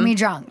medium. get Jamie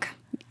drunk.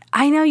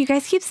 I know you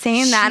guys keep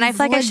saying that, and I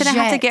feel like I shouldn't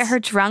have to legit. get her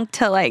drunk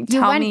to like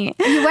tell me.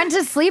 You went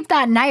to sleep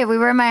that night. We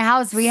were in my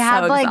house. We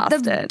had like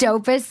exhausted. the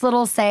dopest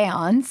little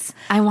seance.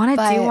 I want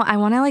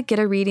to like get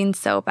a reading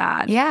so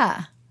bad.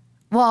 Yeah.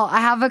 Well,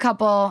 I have a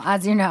couple,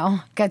 as you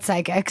know, good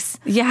psychics.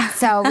 Yeah.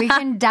 So we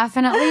can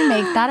definitely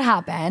make that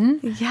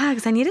happen. Yeah,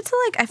 because I needed to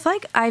like, I feel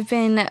like I've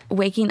been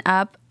waking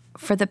up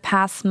for the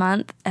past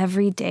month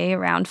every day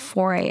around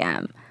 4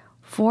 a.m.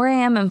 4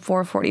 a.m. and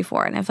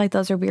 4:44. And I feel like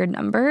those are weird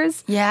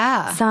numbers.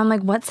 Yeah. So I'm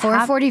like, what's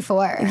happening?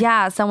 4:44.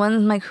 Yeah.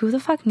 Someone's like, who the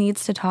fuck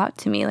needs to talk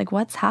to me? Like,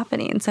 what's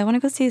happening? So I want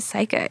to go see a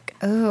psychic.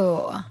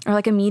 Ooh. Or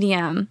like a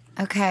medium.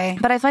 Okay.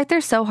 But I feel like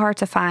they're so hard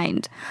to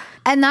find.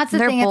 And that's the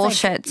they're thing. It's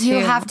bullshit, like, you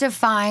too. have to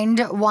find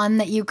one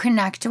that you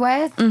connect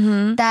with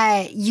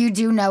that you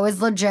do know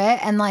is legit,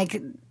 and like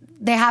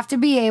they have to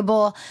be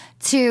able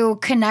to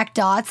connect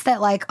dots that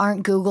like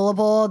aren't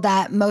Googleable,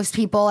 that most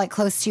people like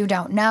close to you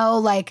don't know.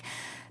 Like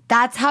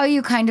that's how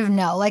you kind of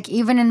know. Like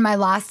even in my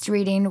last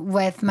reading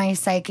with my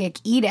psychic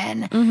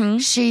Eden,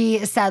 she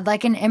said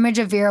like an image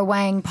of Vera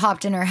Wang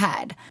popped in her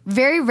head.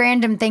 Very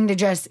random thing to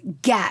just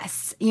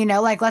guess, you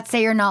know, like let's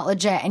say you're not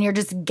legit and you're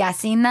just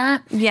guessing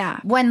that. Yeah.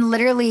 When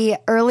literally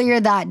earlier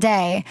that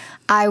day,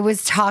 I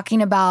was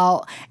talking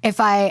about if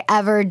I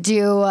ever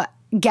do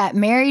get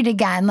married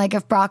again, like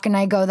if Brock and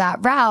I go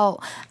that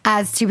route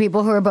as two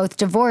people who are both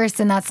divorced,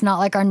 and that's not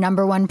like our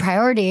number one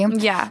priority.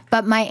 Yeah.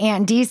 But my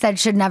Aunt Dee said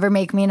she'd never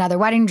make me another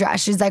wedding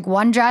dress. She's like,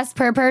 one dress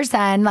per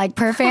person, like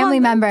per family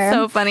member.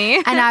 So funny.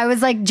 And I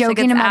was like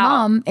joking to my out.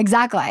 mom.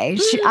 Exactly.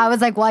 I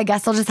was like, well, I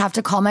guess I'll just have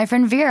to call my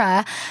friend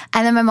Vera.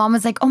 And then my mom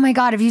was like, oh my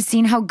God, have you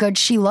seen how good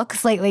she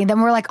looks lately?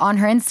 Then we're like on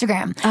her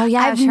Instagram. Oh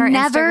yeah, I've her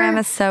never, Instagram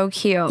is so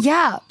cute.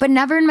 Yeah, but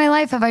never in my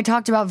life have I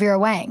talked about Vera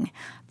Wang.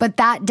 But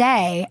that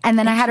day, and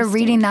then I had a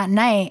reading that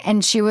night,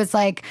 and she was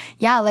like,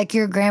 yeah, like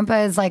your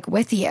grandpa is like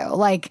with you.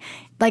 Like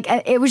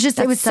it was just,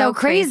 it was so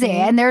crazy.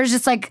 And there was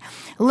just like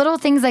little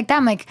things like that.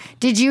 I'm like,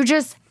 did you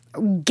just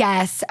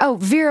guess? Oh,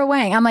 Vera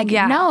Wang. I'm like,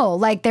 no,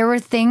 like there were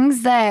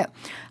things that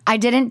I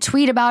didn't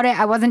tweet about it.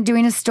 I wasn't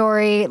doing a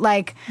story.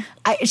 Like,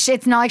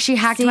 it's not like she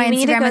hacked my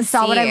Instagram and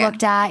saw what I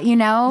looked at, you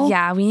know?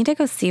 Yeah, we need to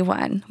go see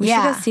one. We should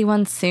go see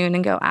one soon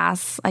and go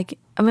ask, like,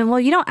 I mean,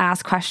 well, you don't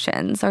ask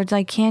questions, or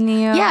like, can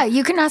you? Yeah,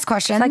 you can ask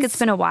questions. Like, it's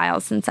been a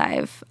while since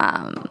I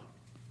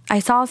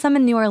saw some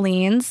in New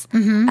Orleans,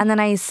 and then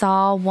I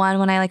saw one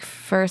when I like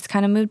first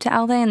kind of moved to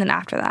LA, and then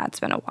after that, it's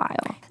been a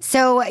while.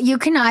 So you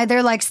can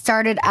either like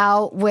start it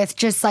out with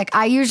just like,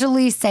 I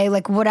usually say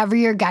like whatever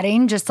you're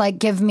getting, just like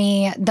give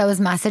me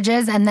those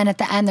messages, and then at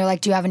the end they're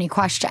like, do you have any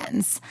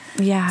questions?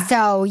 Yeah.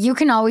 So you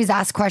can always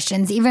ask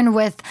questions, even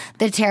with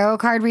the tarot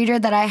card reader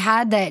that I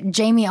had, that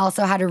Jamie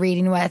also had a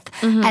reading with,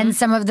 and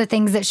some of the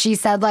things that she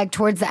said like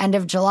towards the end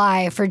of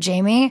July for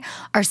Jamie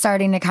are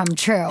starting to come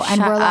true,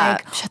 and we're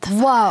like,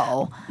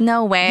 whoa.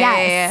 No way.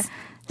 Yes.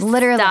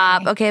 Literally.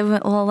 Stop. Okay,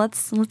 well,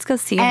 let's go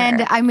see her.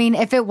 And I mean,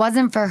 if it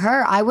wasn't for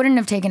her, I wouldn't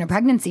have taken a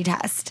pregnancy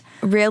test.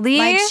 Really?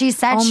 Like she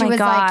said, she was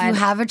God. like, you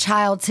have a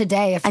child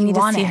today if I you need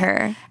want to see it.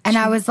 her. And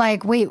I was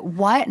like, wait,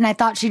 what? And I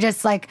thought she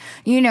just like,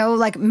 you know,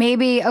 like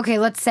maybe, okay,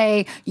 let's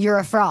say you're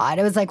a fraud.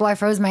 It was like, well, I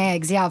froze my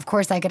eggs. Yeah, of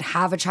course I could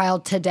have a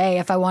child today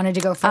if I wanted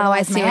to go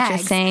fertilize my eggs. Oh, I see what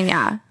you're saying,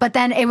 yeah. But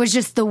then it was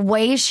just the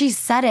way she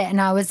said it.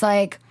 And I was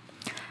like,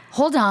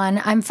 hold on,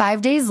 I'm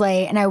 5 days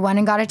late, and I went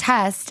and got a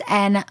test,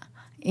 and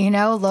you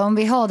know, lo and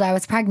behold, I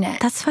was pregnant.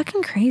 That's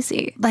fucking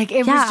crazy. Like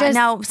it was just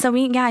no. So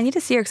I need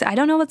to see her because I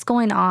don't know what's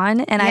going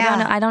on, and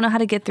I don't know how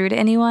to get through to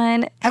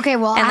anyone. Okay,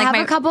 well, and I have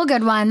a couple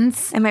good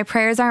ones, and my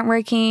prayers aren't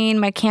working,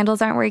 my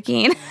candles aren't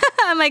working.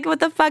 I'm like, what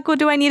the fuck? What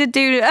do I need to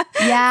do?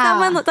 Yeah,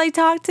 someone like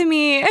talk to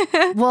me.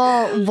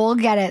 We'll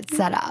get it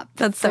set up.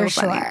 That's so for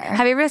funny. sure.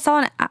 Have you ever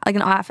saw an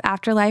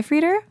afterlife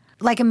reader?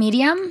 like a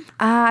medium?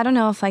 I don't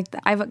know if like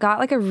I've got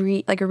like a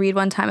read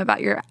one time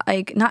about your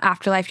like not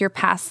afterlife, your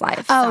past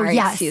life. Oh, Sorry,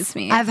 yes. Excuse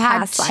me. I've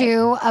had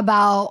two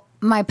about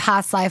my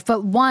past life,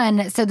 but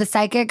one, so the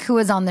psychic who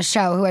was on the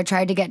show, who I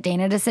tried to get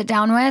Dana to sit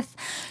down with,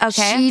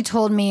 she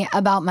told me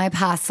about my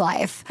past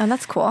life. Oh,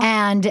 that's cool.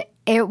 And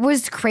it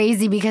was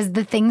crazy because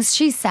the things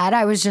she said,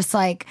 I was just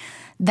like,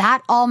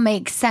 that all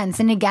makes sense.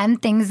 And again,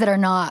 things that are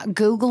not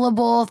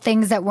Googleable,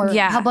 things that were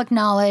public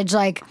knowledge,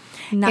 like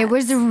it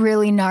was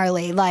really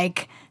gnarly.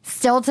 Like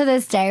still to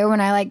this day, when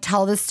I like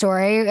tell the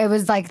story, it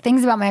was like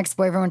things about my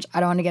ex-boyfriend, which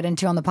I don't want to get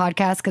into on the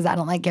podcast because I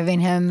don't like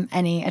giving him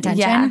any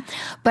attention,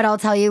 but I'll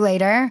tell you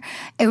later.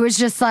 It was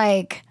just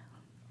like,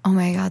 oh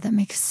my God, that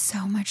makes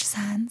so much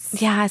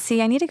sense. Yeah, see,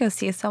 I need to go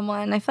see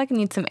someone. I feel like I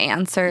need some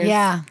answers.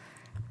 Yeah.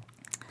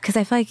 Because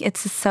I feel like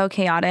it's just so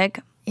chaotic.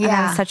 Yeah. And I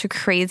had such a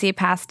crazy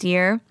past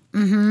year.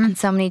 Mm-hmm. And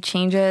so many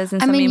changes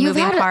and so many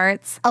moving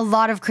parts. A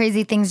lot of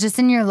crazy things just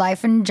in your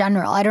life in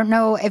general. I don't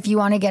know if you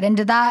want to get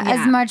into that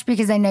as much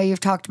because I know you've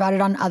talked about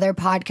it on other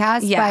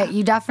podcasts, but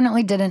you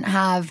definitely didn't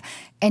have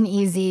an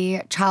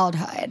easy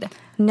childhood.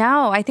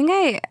 No, I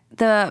think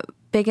the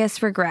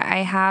biggest regret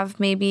I have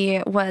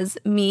maybe was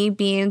me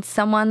being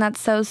someone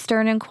that's so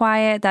stern and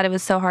quiet that it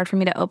was so hard for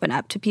me to open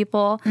up to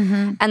people,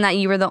 and that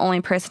you were the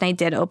only person I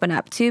did open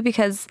up to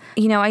because,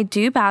 you know, I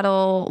do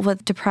battle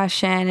with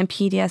depression and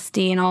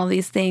PTSD and all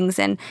these things,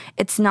 and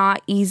it's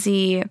not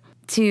easy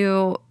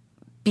to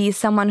be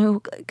someone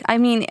who, I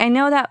mean, I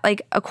know that,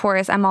 like, of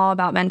course, I'm all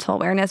about mental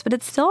awareness, but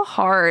it's still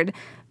hard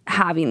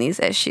having these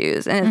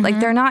issues, and like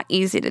they're not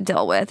easy to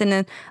deal with, and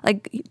then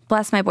like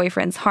bless my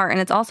boyfriend's heart,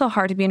 and it's also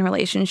hard to be in a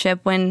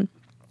relationship when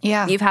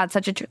you've had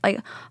such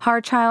a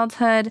hard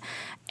childhood,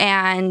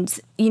 and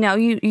you know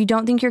you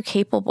don't think you're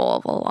capable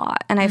of a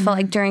lot, and I felt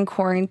like during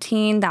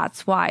quarantine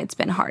that's why it's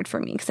been hard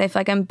for me because I feel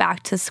like I'm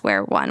back to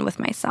square one with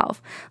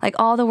myself. Like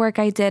all the work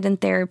I did in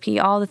therapy,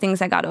 all the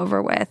things I got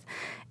over with,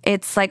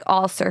 it's like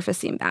all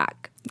surfacing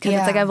back because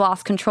it's like I've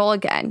lost control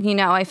again. You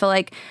know, I feel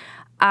like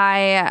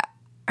I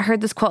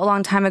heard this quote a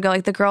long time ago,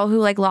 like the girl who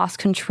like lost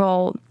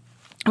control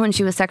when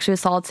she was sexually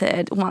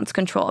assaulted wants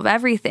control of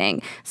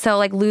everything. So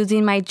like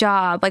losing my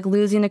job, like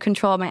losing the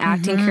control of my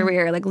acting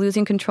career, like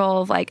losing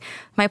control of like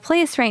my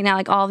place right now,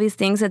 like all these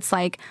things, it's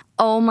like,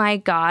 oh my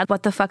God,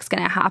 what the fuck's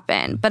gonna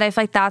happen? But I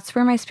feel like that's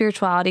where my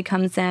spirituality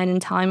comes in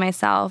and telling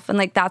myself, and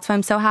like that's why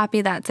I'm so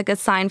happy that it's like a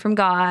sign from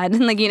God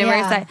and like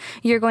universe that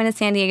you're going to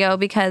San Diego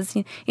because,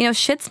 you know,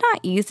 shit's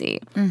not easy.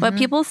 What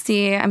people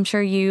see, I'm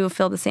sure you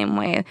feel the same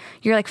way.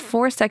 You're like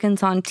 4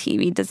 seconds on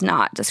TV does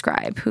not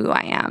describe who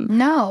I am.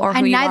 No, or who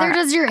and you neither are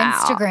does your at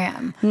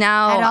Instagram. No,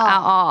 at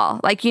all.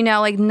 Like, you know,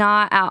 like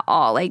not at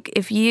all. Like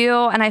if you,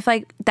 and I feel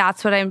like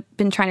that's what I've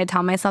been trying to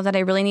tell myself, that I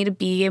really need to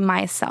be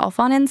myself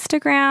on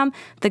Instagram,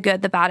 the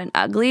good, the bad, and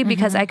ugly,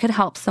 because I could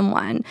help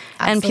someone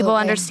and people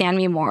understand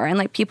me more, and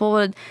like people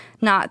would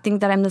not think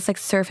that I'm this like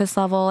surface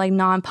level like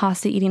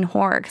non-pasta eating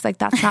whore, because like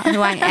that's not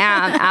who I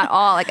am at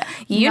all. Like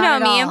you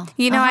not know me,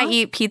 you know I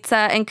eat pizza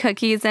and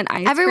cookies and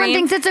ice Everyone cream.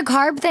 thinks it's a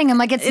carb thing. I'm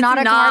like, it's not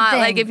a carb thing.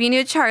 Like if you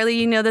knew Charli,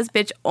 you know this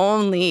bitch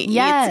only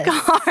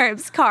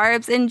eats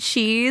carbs and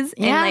cheese.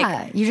 Yeah, and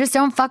like you just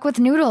don't fuck with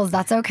noodles.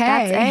 That's okay.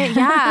 That's it.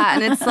 Yeah,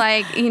 and it's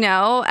like, you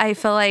know, I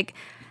feel like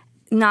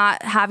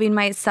not having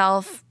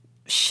myself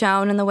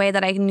shown in the way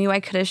that I knew I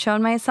could have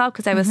shown myself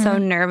because I was so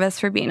nervous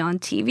for being on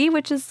TV,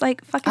 which is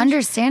like fucking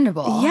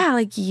understandable. Yeah,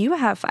 like you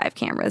have 5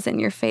 cameras in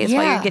your face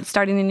while you're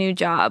starting a new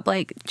job.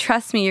 Like,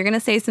 trust me, you're gonna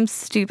say some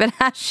stupid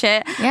ass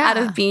shit out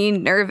of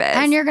being nervous,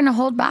 and you're gonna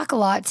hold back a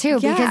lot too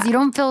because you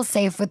don't feel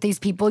safe with these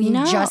people you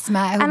just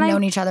met who've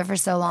known each other for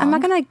so long. I'm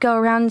not gonna go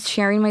around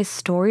sharing my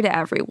story to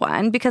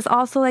everyone because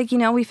also, like, you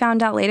know, we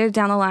found out later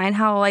down the line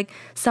how like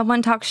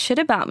someone talked shit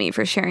about me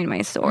for sharing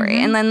my story,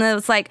 and then it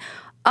was like,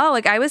 oh,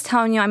 like I was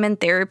telling you I'm in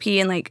therapy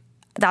and like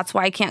that's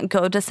why I can't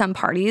go to some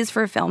parties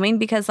for filming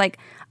because like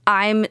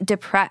I'm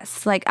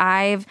depressed. Like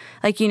I've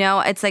like, you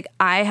know, it's like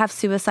I have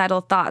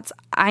suicidal thoughts.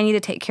 I need to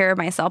take care of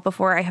myself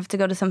before I have to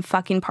go to some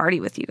fucking party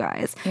with you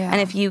guys. Yeah.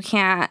 And if you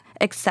can't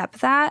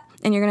accept that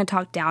and you're going to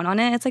talk down on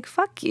it, it's like,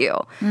 fuck you.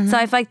 So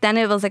I feel like then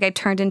it was like I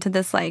turned into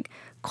this like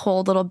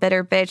cold little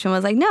bitter bitch and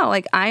was like, no,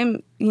 like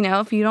I'm, you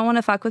know, if you don't want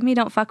to fuck with me,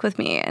 don't fuck with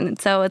me. And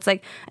so it's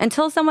like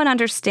until someone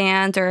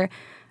understands or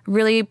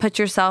really put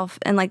yourself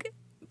and like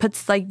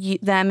puts like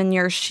them in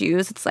your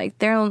shoes, it's like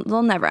they'll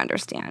never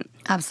understand.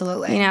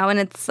 Absolutely. You know, and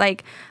it's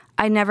like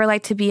I never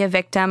like to be a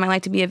victim. I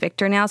like to be a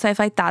victor now. So I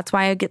feel like that's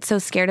why I get so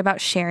scared about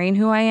sharing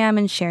who I am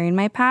and sharing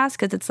my past,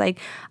 because it's like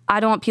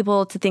I don't want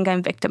people to think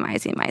I'm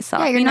victimizing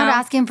myself. Yeah, you're not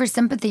asking for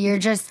sympathy. You're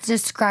just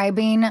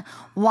describing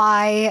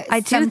why I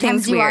do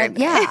things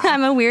weird.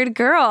 I'm a weird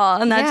girl,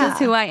 and that's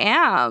just who I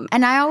am.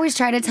 And I always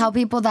try to tell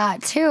people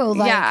that too.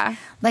 Like,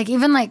 like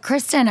even like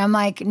Kristen, I'm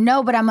like,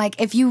 no, but I'm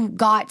like, if you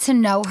got to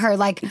know her,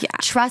 like,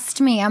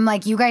 trust me. I'm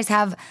like, you guys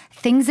have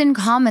things in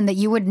common that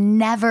you would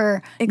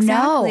never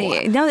know.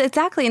 No,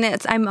 exactly.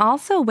 And I'm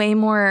also way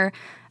more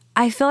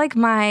I feel like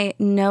my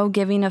no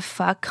giving a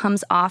fuck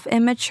comes off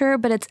immature,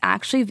 but it's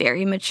actually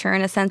very mature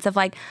in a sense of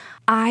like,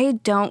 I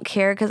don't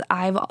care because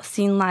I've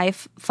seen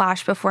life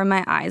flash before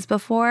my eyes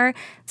before.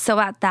 So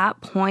at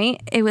that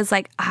point, it was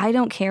like, I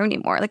don't care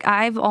anymore. Like,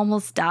 I've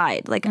almost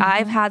died. Like,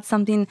 I've had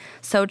something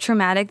so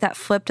traumatic that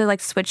flipped a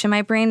like switch in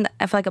my brain.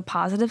 I feel like a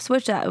positive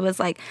switch that it was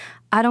like,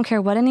 I don't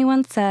care what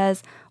anyone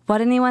says, what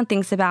anyone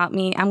thinks about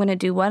me. I'm going to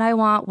do what I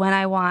want, when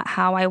I want,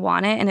 how I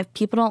want it. And if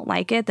people don't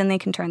like it, then they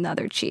can turn the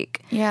other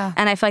cheek. Yeah.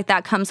 And I feel like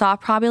that comes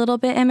off probably a little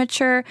bit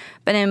immature.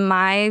 But in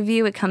my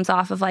view, it comes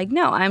off of like,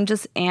 no, I'm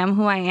just am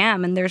who I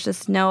am. And there's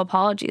just no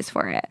apologies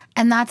for it.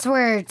 And that's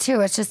where,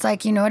 too, it's just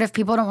like, you know what? If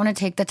people don't want to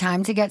take the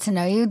time to get to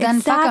know you,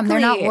 then fuck them. They're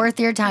not worth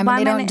your time. And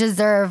they don't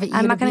deserve you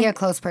to be a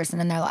close person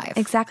in their life.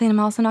 Exactly. And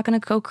I'm also not going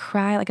to go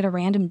cry like at a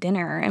random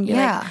dinner and be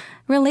like,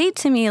 relate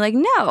to me. Like,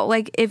 no.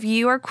 Like, if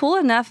you are cool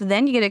enough,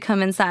 then you get to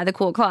come inside the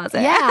cool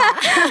closet.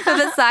 Yeah.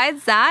 But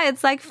besides that,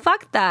 it's like,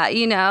 fuck that,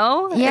 you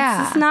know?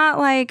 Yeah. It's just not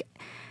like...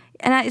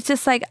 And it's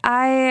just like,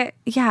 I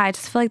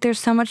just feel like there's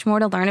so much more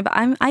to learn about.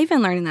 I'm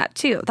even learning that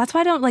too. That's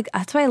why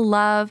that's why I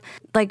love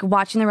like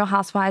watching The Real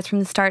Housewives from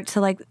the start to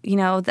like, you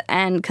know, the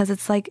end. Because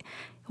it's like,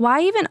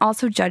 why even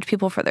also judge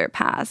people for their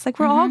past? Like,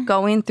 we're all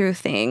going through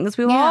things.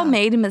 We've all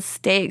made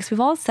mistakes. We've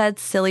all said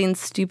silly and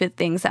stupid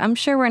things that I'm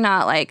sure we're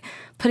not like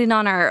putting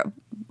on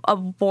a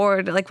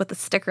board like with a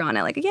sticker on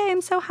it. Like, yeah, I'm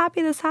so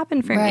happy this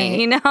happened for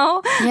me, you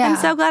know? Yeah. I'm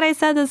so glad I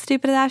said this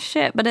stupid ass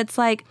shit. But it's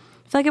like,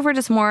 I feel like if we're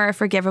just more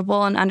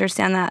forgivable and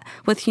understand that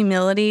with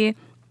humility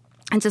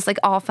and just like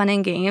all fun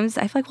and games,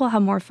 I feel like we'll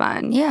have more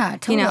fun. Yeah,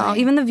 totally. You know,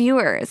 even the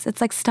viewers,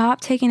 it's like, stop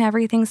taking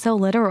everything so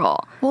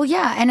literal. Well,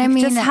 yeah, and I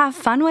mean, just have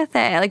fun with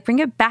it. Like, bring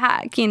it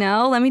back, you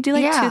know? Let me do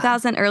like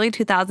early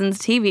 2000s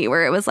TV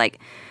where it was like,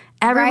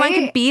 everyone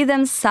could be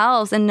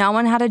themselves and no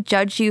one had to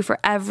judge you for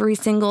every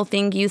single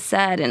thing you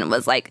said. And it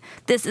was like,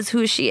 this is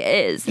who she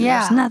is. And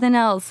there's nothing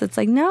else. It's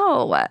like,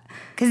 no.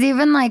 Because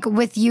even like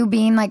with you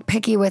being like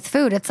picky with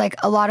food, it's like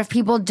a lot of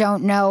people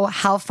don't know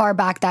how far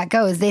back that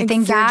goes. They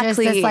think you're just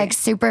this like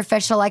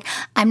superficial, like,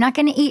 I'm not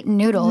going to eat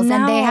noodles.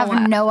 And they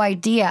have no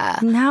idea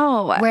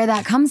where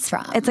that comes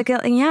from. It's like,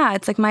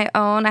 it's like my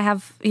own. I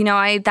have, you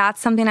know, that's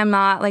something I'm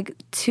not like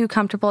too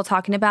comfortable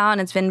talking about.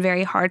 And it's been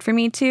very hard for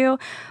me to.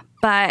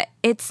 But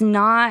it's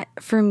not,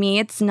 for me,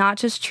 it's not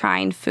just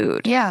trying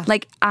food. Yeah.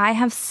 Like, I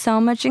have so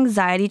much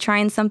anxiety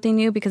trying something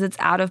new because it's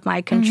out of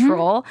my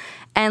control.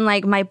 And,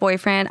 like, my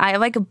boyfriend, I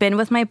have, like, been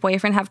with my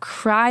boyfriend, have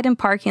cried in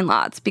parking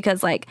lots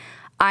because, like,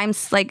 I'm,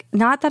 like,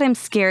 not that I'm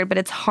scared, but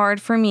it's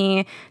hard for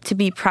me to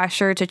be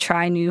pressured to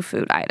try new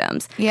food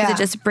items. Yeah.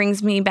 Because it just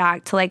brings me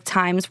back to, like,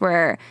 times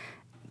where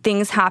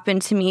things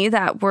happened to me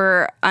that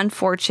were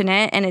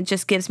unfortunate, and it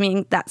just gives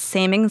me that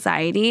same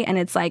anxiety. And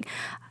it's like,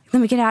 let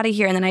me get out of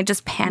here. And then I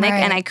just panic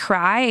and I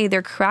cry. I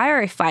either cry or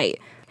I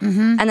fight.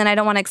 And then I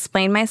don't want to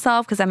explain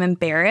myself because I'm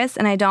embarrassed.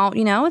 And I don't,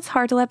 you know, it's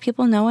hard to let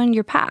people know in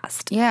your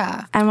past.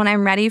 Yeah. And when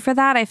I'm ready for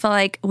that, I feel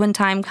like when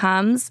time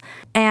comes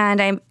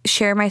and I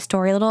share my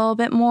story a little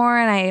bit more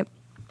and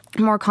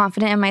I'm more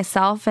confident in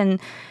myself and,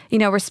 you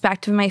know,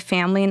 respect of my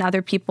family and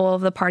other people of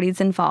the parties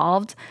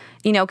involved,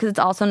 you know, because it's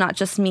also not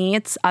just me.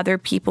 It's other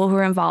people who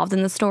are involved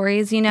in the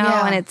stories, you know,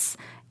 and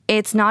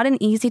it's not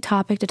an easy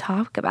topic to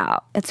talk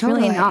about. It's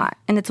really not.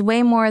 And it's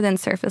way more than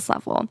surface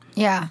level.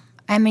 Yeah.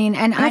 I mean,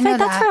 and I feel know like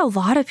that's for a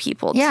lot of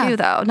people too,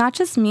 though. Not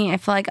just me. I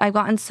feel like I've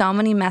gotten so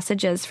many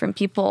messages from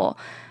people,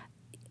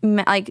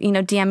 like, you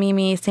know, DMing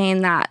me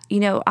saying that, you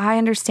know, I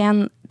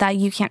understand that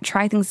you can't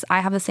try things. I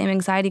have the same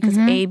anxiety because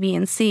A, B,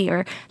 and C,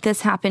 or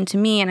this happened to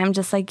me. And I'm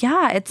just like,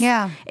 it's,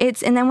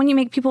 and then when you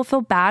make people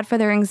feel bad for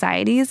their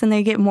anxieties and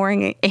they get more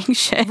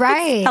anxious.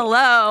 Right.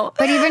 Hello.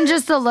 But even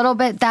just a little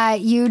bit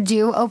that you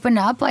do open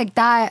up, like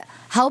that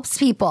helps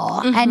people.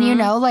 And, you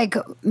know, like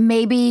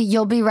maybe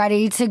you'll be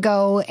ready to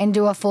go and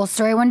do a full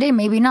story one day.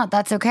 Maybe not.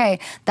 That's okay.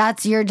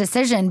 That's your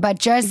decision. But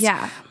just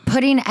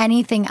putting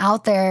anything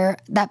out there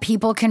that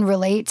people can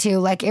relate to,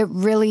 like, it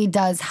really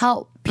does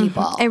help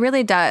people. It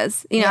really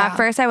does. You know, at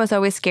first I was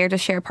always scared to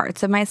share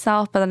parts of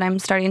myself, but then I'm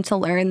starting to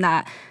learn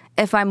that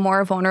if I'm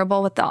more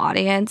vulnerable with the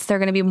audience, they're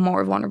going to be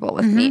more vulnerable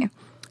with me.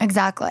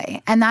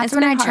 Exactly. And that's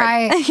when I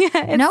try.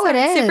 It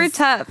is. Super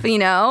tough, you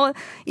know?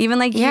 Even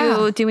like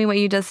you doing what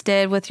you just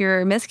did with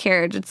your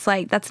miscarriage. It's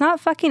like, that's not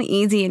fucking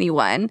easy,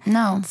 anyone.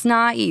 No. It's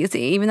not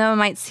easy. Even though it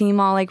might seem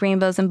all like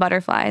rainbows and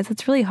butterflies,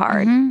 it's really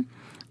hard.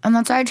 And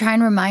that's why I try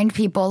and remind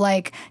people,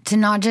 like, to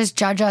not just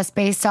judge us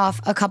based off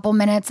a couple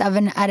minutes of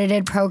an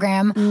edited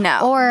program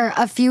or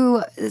a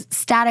few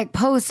static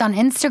posts on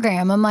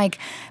Instagram. I'm like,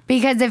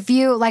 because if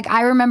you, like,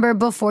 I remember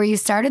before you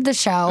started the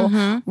show,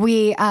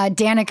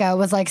 Danica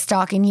was, like,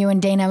 stalking you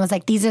and Dana was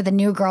like, these are the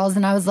new girls.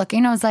 And I was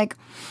looking, I was like,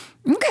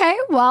 Okay,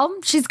 well,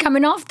 she's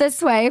coming off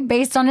this way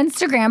based on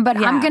Instagram, but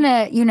I'm going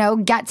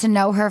to, get to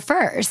know her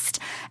first.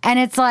 And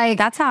it's like...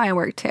 That's how I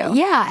work too.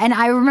 Yeah, and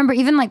I remember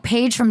even like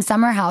Paige from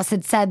Summer House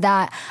had said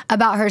that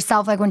about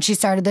herself, like when she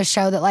started the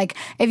show, that like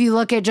if you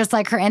look at just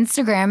like her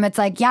Instagram, it's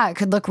like, yeah, it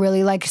could look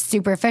really like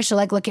superficial.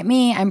 Like, look at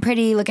me, I'm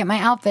pretty, look at my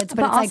outfits.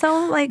 But it's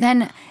also like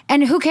then,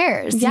 and who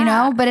cares,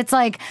 But it's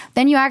like,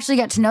 then you actually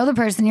get to know the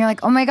person. You're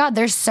like, oh my God,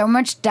 there's so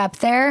much depth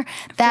there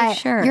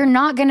that you're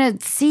not going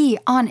to see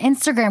on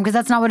Instagram because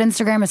that's not what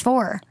Instagram is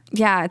for.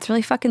 Yeah, it's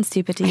really fucking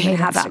stupid to even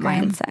have that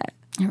mindset.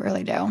 I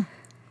really do.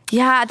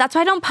 Yeah, that's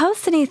why I don't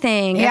post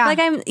anything. Yeah. I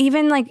feel like I'm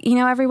even like,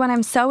 everyone,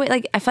 I feel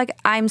like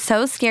I'm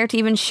so scared to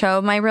even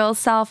show my real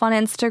self on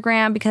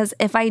Instagram because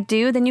if I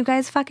do, then you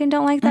guys fucking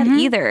don't like that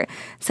either.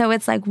 So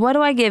it's like, what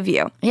do I give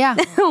you? Yeah.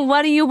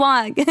 What do you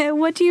want?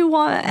 What do you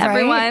want,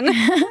 everyone?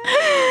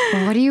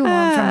 What do you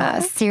want from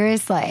us?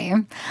 Seriously.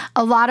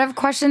 A lot of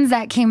questions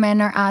that came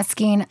in are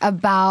asking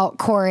about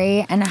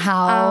Corey and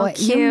how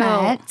you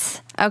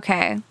met.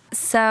 Okay.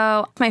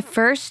 So my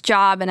first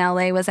job in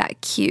LA was at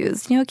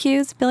Q's. You know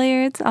Q's?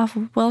 Billiards off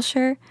of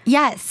Wilshire?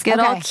 Yes. Good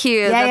old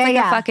Q's. That's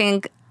a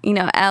fucking,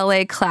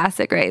 LA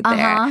classic right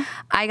there.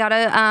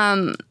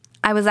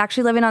 I was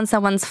actually living on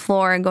someone's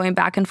floor and going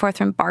back and forth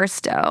from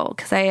Barstow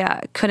because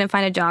I couldn't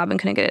find a job and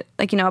couldn't get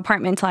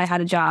apartment until I had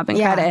a job and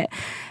credit.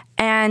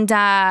 And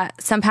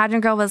some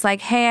pageant girl was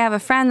like, hey, I have a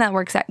friend that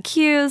works at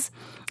Q's.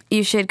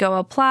 You should go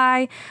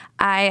apply.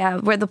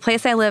 Where the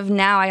place I live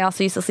now, I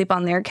also used to sleep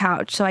on their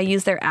couch. So I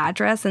used their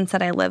address and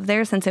said I lived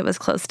there since it was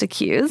close to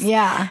Q's.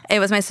 Yeah. It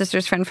was my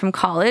sister's friend from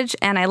college.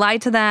 And I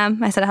lied to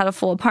them. I said I had a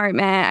full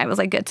apartment. I was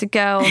like, good to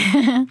go.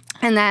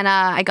 And then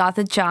I got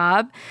the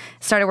job,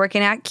 started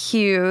working at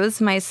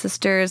Q's. My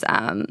sister's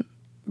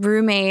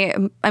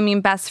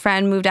best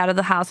friend moved out of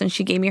the house and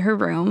she gave me her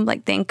room,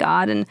 like, thank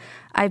God. And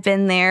I've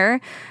been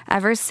there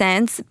ever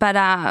since. But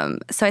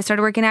so I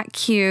started working at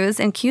Q's,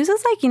 and Q's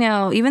is like,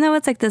 even though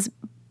it's like this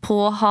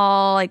pool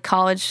hall, like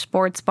college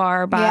sports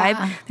bar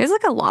vibe, there's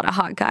like a lot of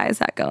hot guys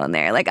that go in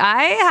there. Like,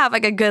 I have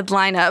like a good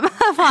lineup of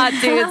hot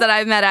dudes that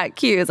I've met at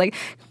Q's, like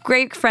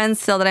great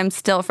friends still that I'm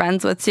still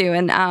friends with too.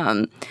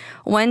 And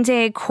one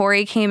day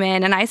Corey came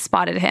in and I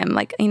spotted him.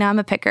 Like, I'm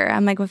a picker.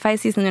 I'm like, if I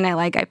see something I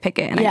like, I pick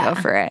it and I go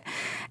for it.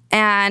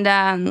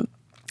 And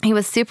he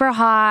was super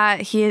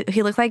hot. He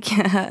looked like,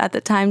 at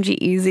the time,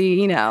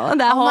 G-Eazy, that whole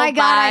vibe. Oh my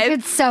God, I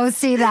could so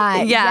see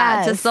that.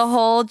 Yeah, just the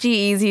whole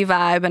G-Eazy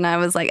vibe. And I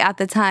was like, at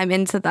the time,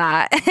 into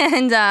that.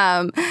 And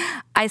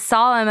I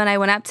saw him and I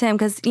went up to him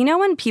because,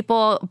 when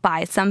people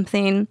buy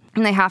something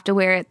and they have to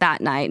wear it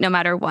that night, no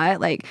matter what,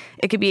 like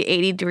it could be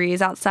 80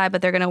 degrees outside,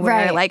 but they're going to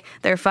wear like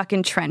their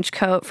fucking trench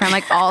coat from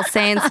like All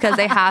Saints because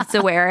they have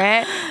to wear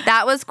it.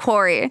 That was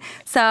Corey.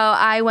 So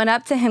I went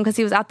up to him because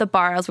he was at the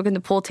bar. I was working the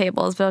pool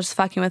tables, but I was just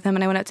fucking with him.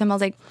 And I went up to him. I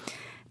was like,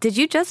 did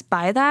you just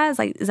buy that? I was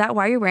like, is that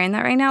why you're wearing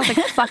that right now? It's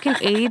like fucking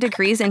 80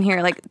 degrees in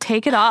here. Like,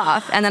 take it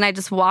off. And then I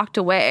just walked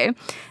away.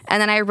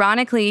 And then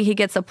ironically, he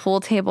gets a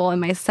pool table in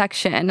my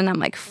section. And I'm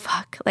like,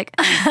 fuck. Like,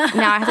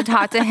 now I have to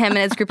talk to him and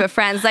his group of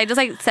friends. I just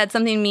like said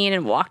something mean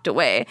and walked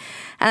away.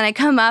 And then I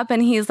come up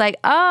and he's like,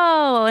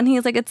 oh. And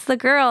he's like, it's the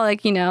girl,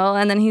 like,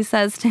 And then he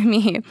says to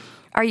me,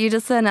 are you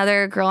just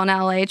another girl in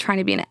LA trying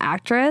to be an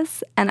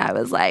actress? And I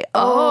was like,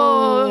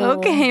 oh,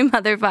 okay,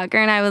 motherfucker.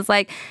 And I was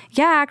like,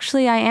 yeah,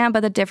 actually I am.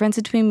 But the difference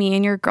between me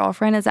and your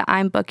girlfriend is that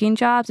I'm booking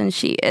jobs and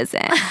she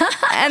isn't.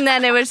 And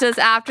then it was just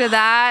after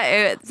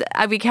that,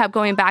 we kept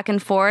going back and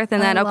forth.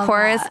 And then, of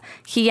course,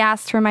 he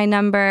asked for my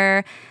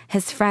number.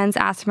 His friends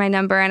asked for my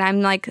number. And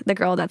I'm like the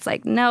girl that's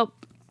like, nope.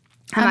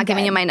 I'm not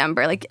giving you my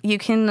number. Like, you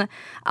can,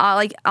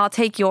 I'll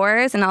take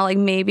yours and I'll like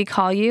maybe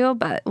call you,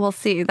 but we'll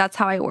see. That's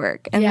how I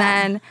work. And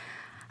then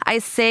I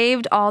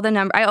saved all the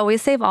numbers. I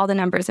always save all the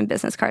numbers and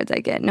business cards I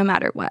get, no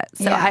matter what.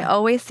 So I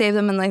always save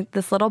them in like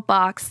this little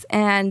box.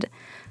 And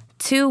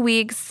 2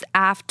 weeks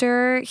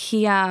after,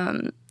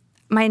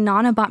 my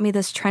Nana bought me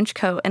this trench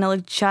coat and it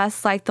looked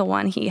just like the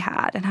one he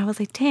had. And I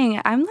was like,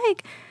 dang, I'm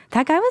like,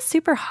 that guy was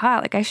super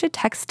hot. Like, I should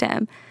text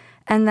him.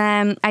 And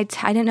then I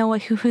didn't know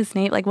what his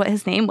name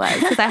was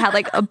because I had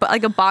like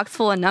a box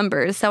full of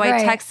numbers. So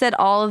I texted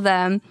all of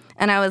them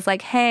and I was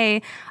like,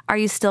 hey, are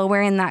you still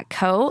wearing that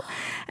coat?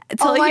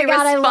 Until he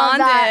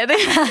responded.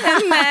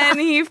 And then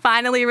he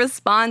finally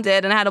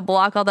responded and I had to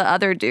block all the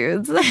other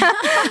dudes.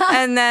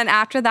 And then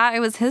after that, it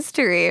was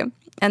history.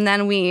 And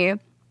then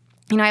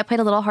I played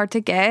a little hard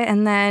to get.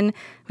 And then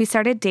we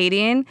started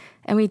dating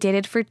and we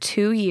dated for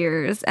 2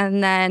 years.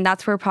 And then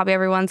that's where probably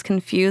everyone's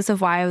confused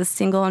of why I was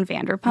single in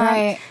Vanderpump.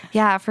 Right.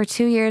 Yeah, for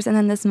 2 years. And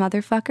then this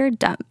motherfucker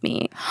dumped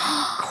me.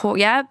 Cool.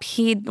 Yep.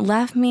 He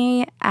left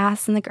me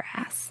ass in the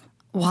grass.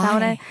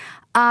 Why?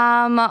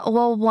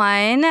 Well,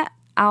 one,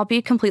 I'll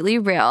be completely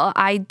real.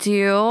 I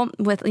do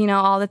with,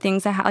 all the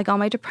things I have, like all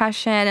my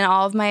depression and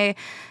all of my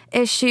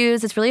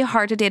issues. It's really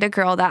hard to date a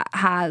girl that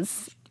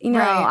has,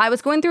 I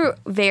was going through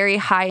very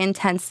high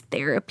intense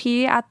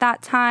therapy at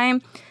that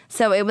time.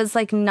 So it was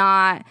like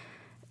not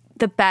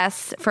the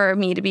best for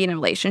me to be in a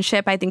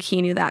relationship. I think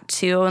he knew that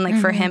too, and like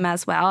for him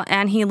as well.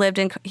 And he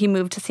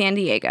moved to San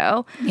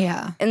Diego.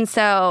 Yeah. And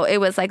so it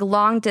was like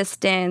long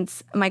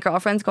distance. My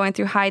girlfriend's going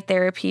through high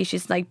therapy.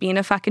 She's like being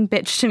a fucking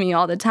bitch to me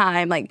all the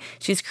time. Like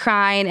she's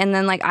crying. And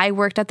then like I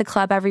worked at the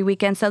club every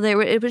weekend. So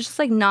it was just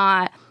like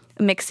not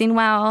mixing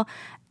well.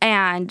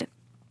 And,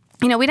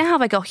 you know, we didn't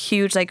have like a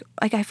huge, like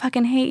I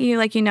fucking hate you.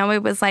 Like, you know,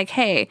 it was like,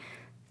 hey,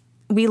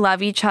 we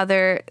love each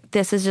other.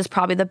 This is just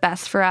probably the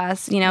best for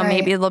us. You know,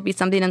 maybe there'll be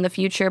something in the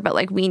future, but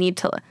like you need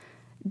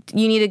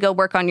to go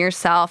work on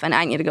yourself and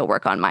I need to go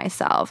work on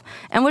myself.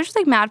 And we're just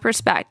like mad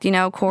respect, you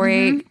know,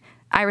 Corey,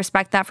 I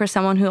respect that for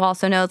someone who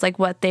also knows like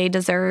what they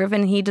deserve,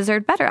 and he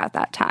deserved better at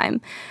that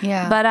time.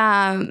 Yeah. But,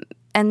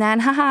 and then,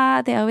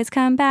 they always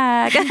come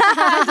back. Just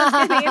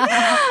kidding.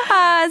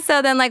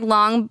 So then, like,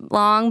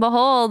 long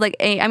behold, like,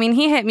 I mean,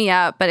 he hit me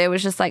up, but it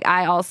was just, like,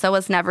 I also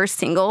was never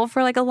single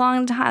for, like, a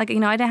long time. Like, you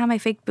know, I didn't have my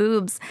fake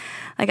boobs.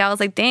 Like, I was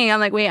like, dang, I'm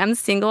like, wait, I'm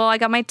single. I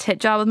got my tit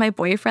job with my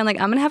boyfriend. Like,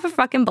 I'm going to have a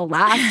fucking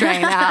blast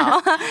right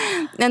now.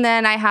 And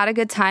then I had a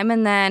good time.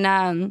 And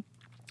then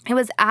it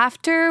was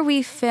after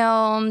we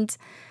filmed.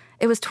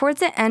 It was towards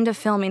the end of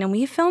filming, and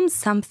we filmed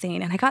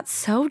something, and I got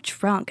so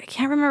drunk. I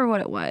can't remember what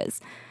it was.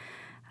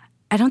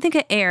 I don't think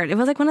it aired. It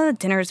was like one of the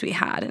dinners we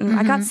had. And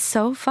I got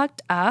so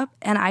fucked up,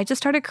 and I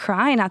just started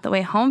crying at the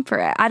way home for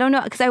it. I don't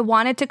know, because I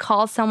wanted to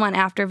call someone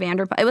after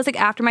Vanderpump. It was like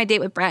after my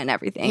date with Brett and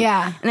everything.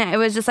 Yeah. And it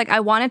was just like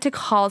I wanted to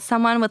call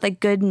someone with like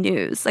good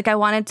news. Like I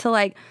wanted to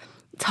like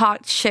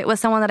talk shit with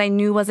someone that I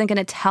knew wasn't going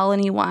to tell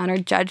anyone or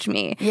judge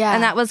me. Yeah.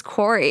 And that was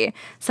Corey.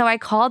 So I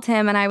called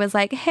him and I was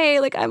like, hey,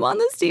 like I'm on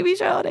this TV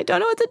show and I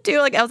don't know what to do.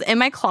 Like I was in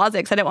my closet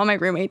because I didn't want my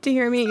roommate to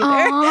hear me either.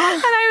 Aww.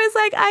 And I was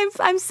like,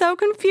 I'm so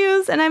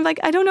confused. And I'm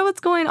like, I don't know what's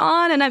going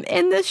on. And I'm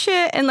in this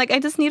shit. And like, I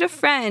just need a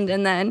friend.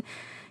 And then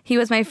he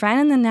was my friend.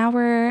 And then now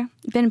we're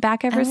been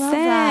back ever since.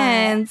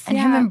 That. And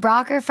him and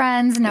Brock are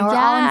friends. Now we're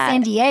all in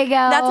San Diego.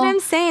 That's what I'm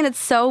saying. It's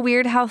so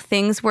weird how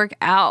things work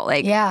out.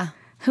 Like,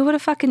 who would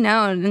have fucking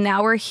known? And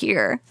now we're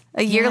here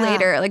a year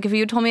later. Like if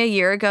you told me a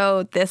year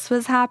ago this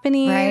was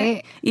happening,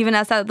 right? Even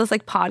us at this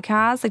like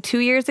podcast, like 2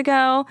 years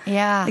ago.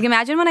 Yeah. Like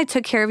imagine when I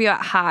took care of you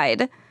at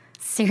Hyde.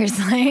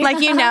 Seriously.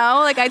 Like, you know,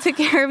 like I took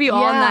care of you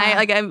all night.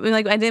 Like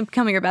I didn't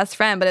become your best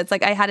friend, but it's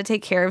like I had to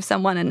take care of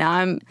someone and now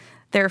I'm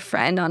their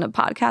friend on a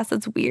podcast.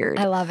 That's weird.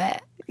 I love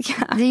it.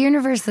 Yeah. The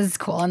universe is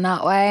cool in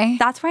that way.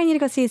 That's why I need to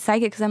go see a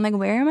psychic, because I'm like,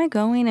 where am I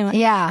going? And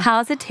how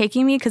is it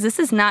taking me? Because this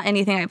is not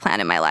anything I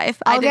planned in my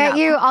life. I'll get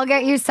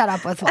you set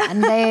up with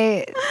one.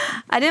 I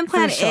didn't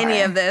plan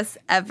any of this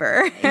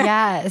ever.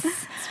 Yes.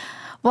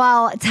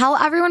 Well, tell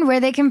everyone where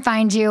they can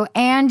find you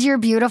and your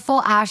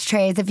beautiful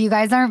ashtrays. If you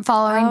guys aren't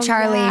following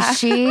Charli,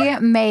 she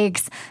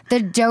makes the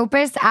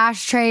dopest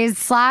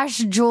ashtrays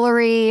 /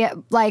 jewelry.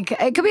 Like,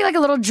 it could be like a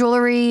little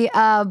jewelry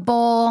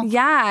bowl.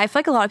 Yeah, I feel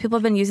like a lot of people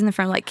have been using them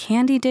for like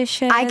candy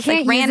dishes. I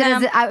can't use it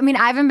as, I mean,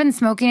 I haven't been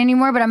smoking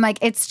anymore, but I'm like,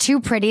 it's too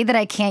pretty that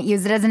I can't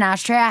use it as an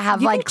ashtray. I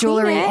have like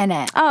jewelry in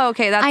it. Oh,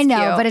 okay, that's I know,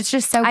 cute. but it's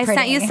just so pretty. I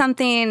sent you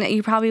something.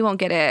 You probably won't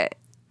get it.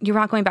 You're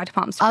not going back to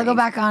Palm Springs. I'll go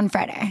back on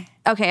Friday.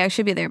 Okay, I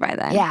should be there by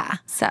then. Yeah.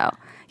 So,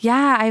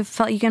 yeah, I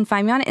felt you can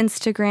find me on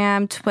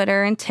Instagram,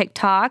 Twitter, and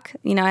TikTok.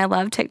 You know, I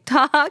love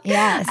TikTok.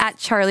 Yes. At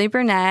Charli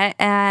Burnett.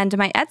 And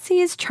my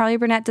Etsy is Charli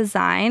Burnett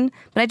Design.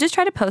 But I just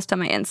try to post on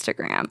my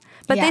Instagram.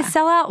 But they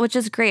sell out, which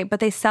is great. But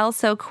they sell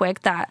so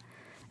quick that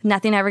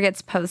nothing ever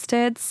gets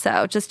posted.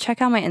 So just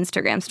check out my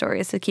Instagram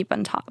stories to keep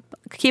on top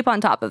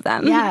of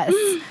them. Yes.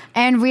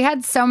 And we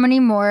had so many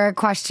more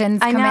questions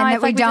come in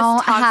that we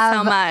don't have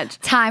so much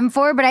time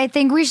for, but I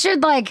think we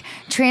should like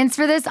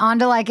transfer this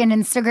onto like an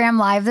Instagram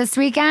live this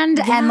weekend.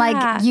 And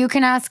like you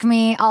can ask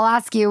me, I'll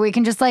ask you. We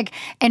can just like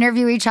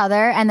interview each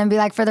other and then be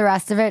like, for the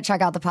rest of it,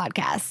 check out the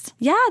podcast.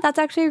 Yeah, that's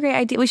actually a great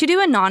idea. We should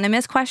do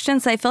anonymous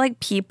questions. So I feel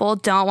like people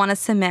don't want to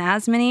submit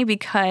as many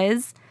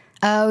because...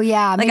 Oh,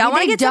 yeah. Like, maybe I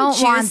want to get some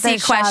juicy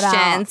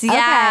questions.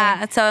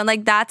 Yeah. Okay. So,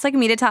 like, that's, like,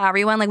 me to tell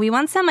everyone. Like, we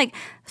want some, like,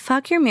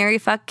 fuck your marry,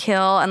 fuck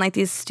kill, and, like,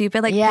 these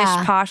stupid, like,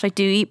 pish-posh, like,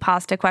 do you eat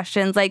pasta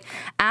questions. Like,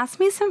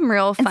 ask me some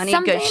real funny,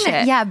 good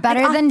shit. Yeah,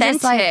 better like, than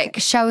just, like,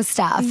 show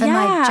stuff and,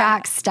 like,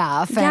 Jack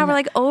stuff. Yeah, we're,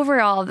 like,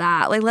 over all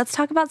that. Like, let's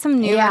talk about some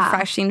new,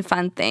 refreshing,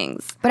 fun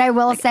things. But I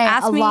will say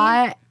a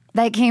lot...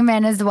 that came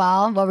in as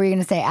well. What were you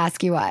going to say?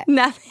 Ask you what?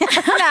 Nothing. I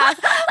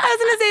was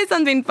going to say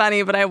something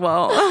funny, but I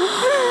won't.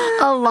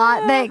 A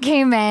lot that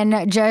came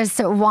in just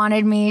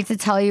wanted me to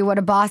tell you what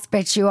a boss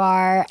bitch you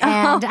are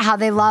and how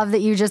they love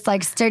that you just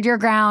like stood your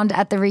ground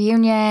at the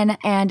reunion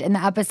and in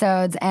the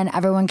episodes, and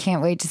everyone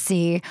can't wait to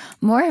see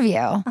more of you.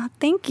 Oh,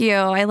 thank you.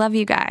 I love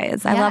you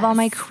guys. I love all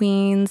my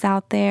queens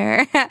out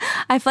there.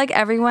 I feel like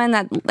everyone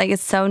that like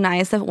is so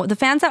nice. The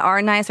fans that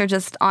are nice are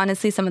just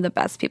honestly some of the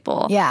best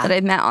people that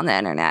I've met on the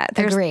internet.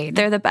 Agreed.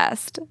 They're the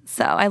best.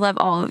 So I love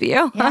all of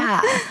you.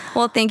 Yeah.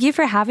 Well, thank you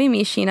for having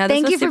me, Sheena.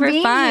 Thank you for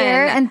being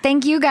here. And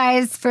thank you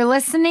guys for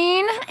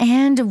listening.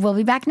 And we'll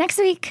be back next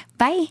week.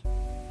 Bye.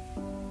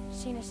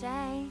 Sheena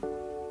Shay.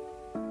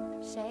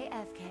 Shay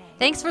FK.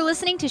 Thanks for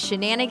listening to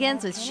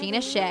Shenanigans with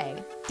Sheena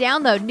Shea.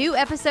 Download new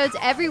episodes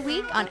every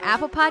week on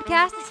Apple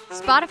Podcasts,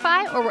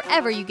 Spotify, or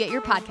wherever you get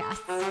your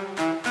podcasts.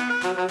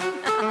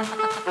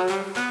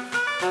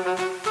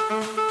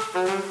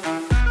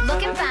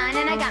 Looking fine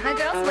and I got my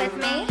girls with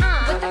me.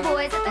 With the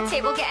boys at the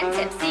table getting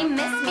tipsy.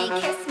 Miss me,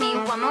 kiss me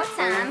one more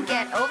time.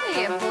 Get over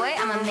here, boy,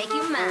 I'ma make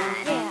you mine.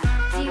 Yeah.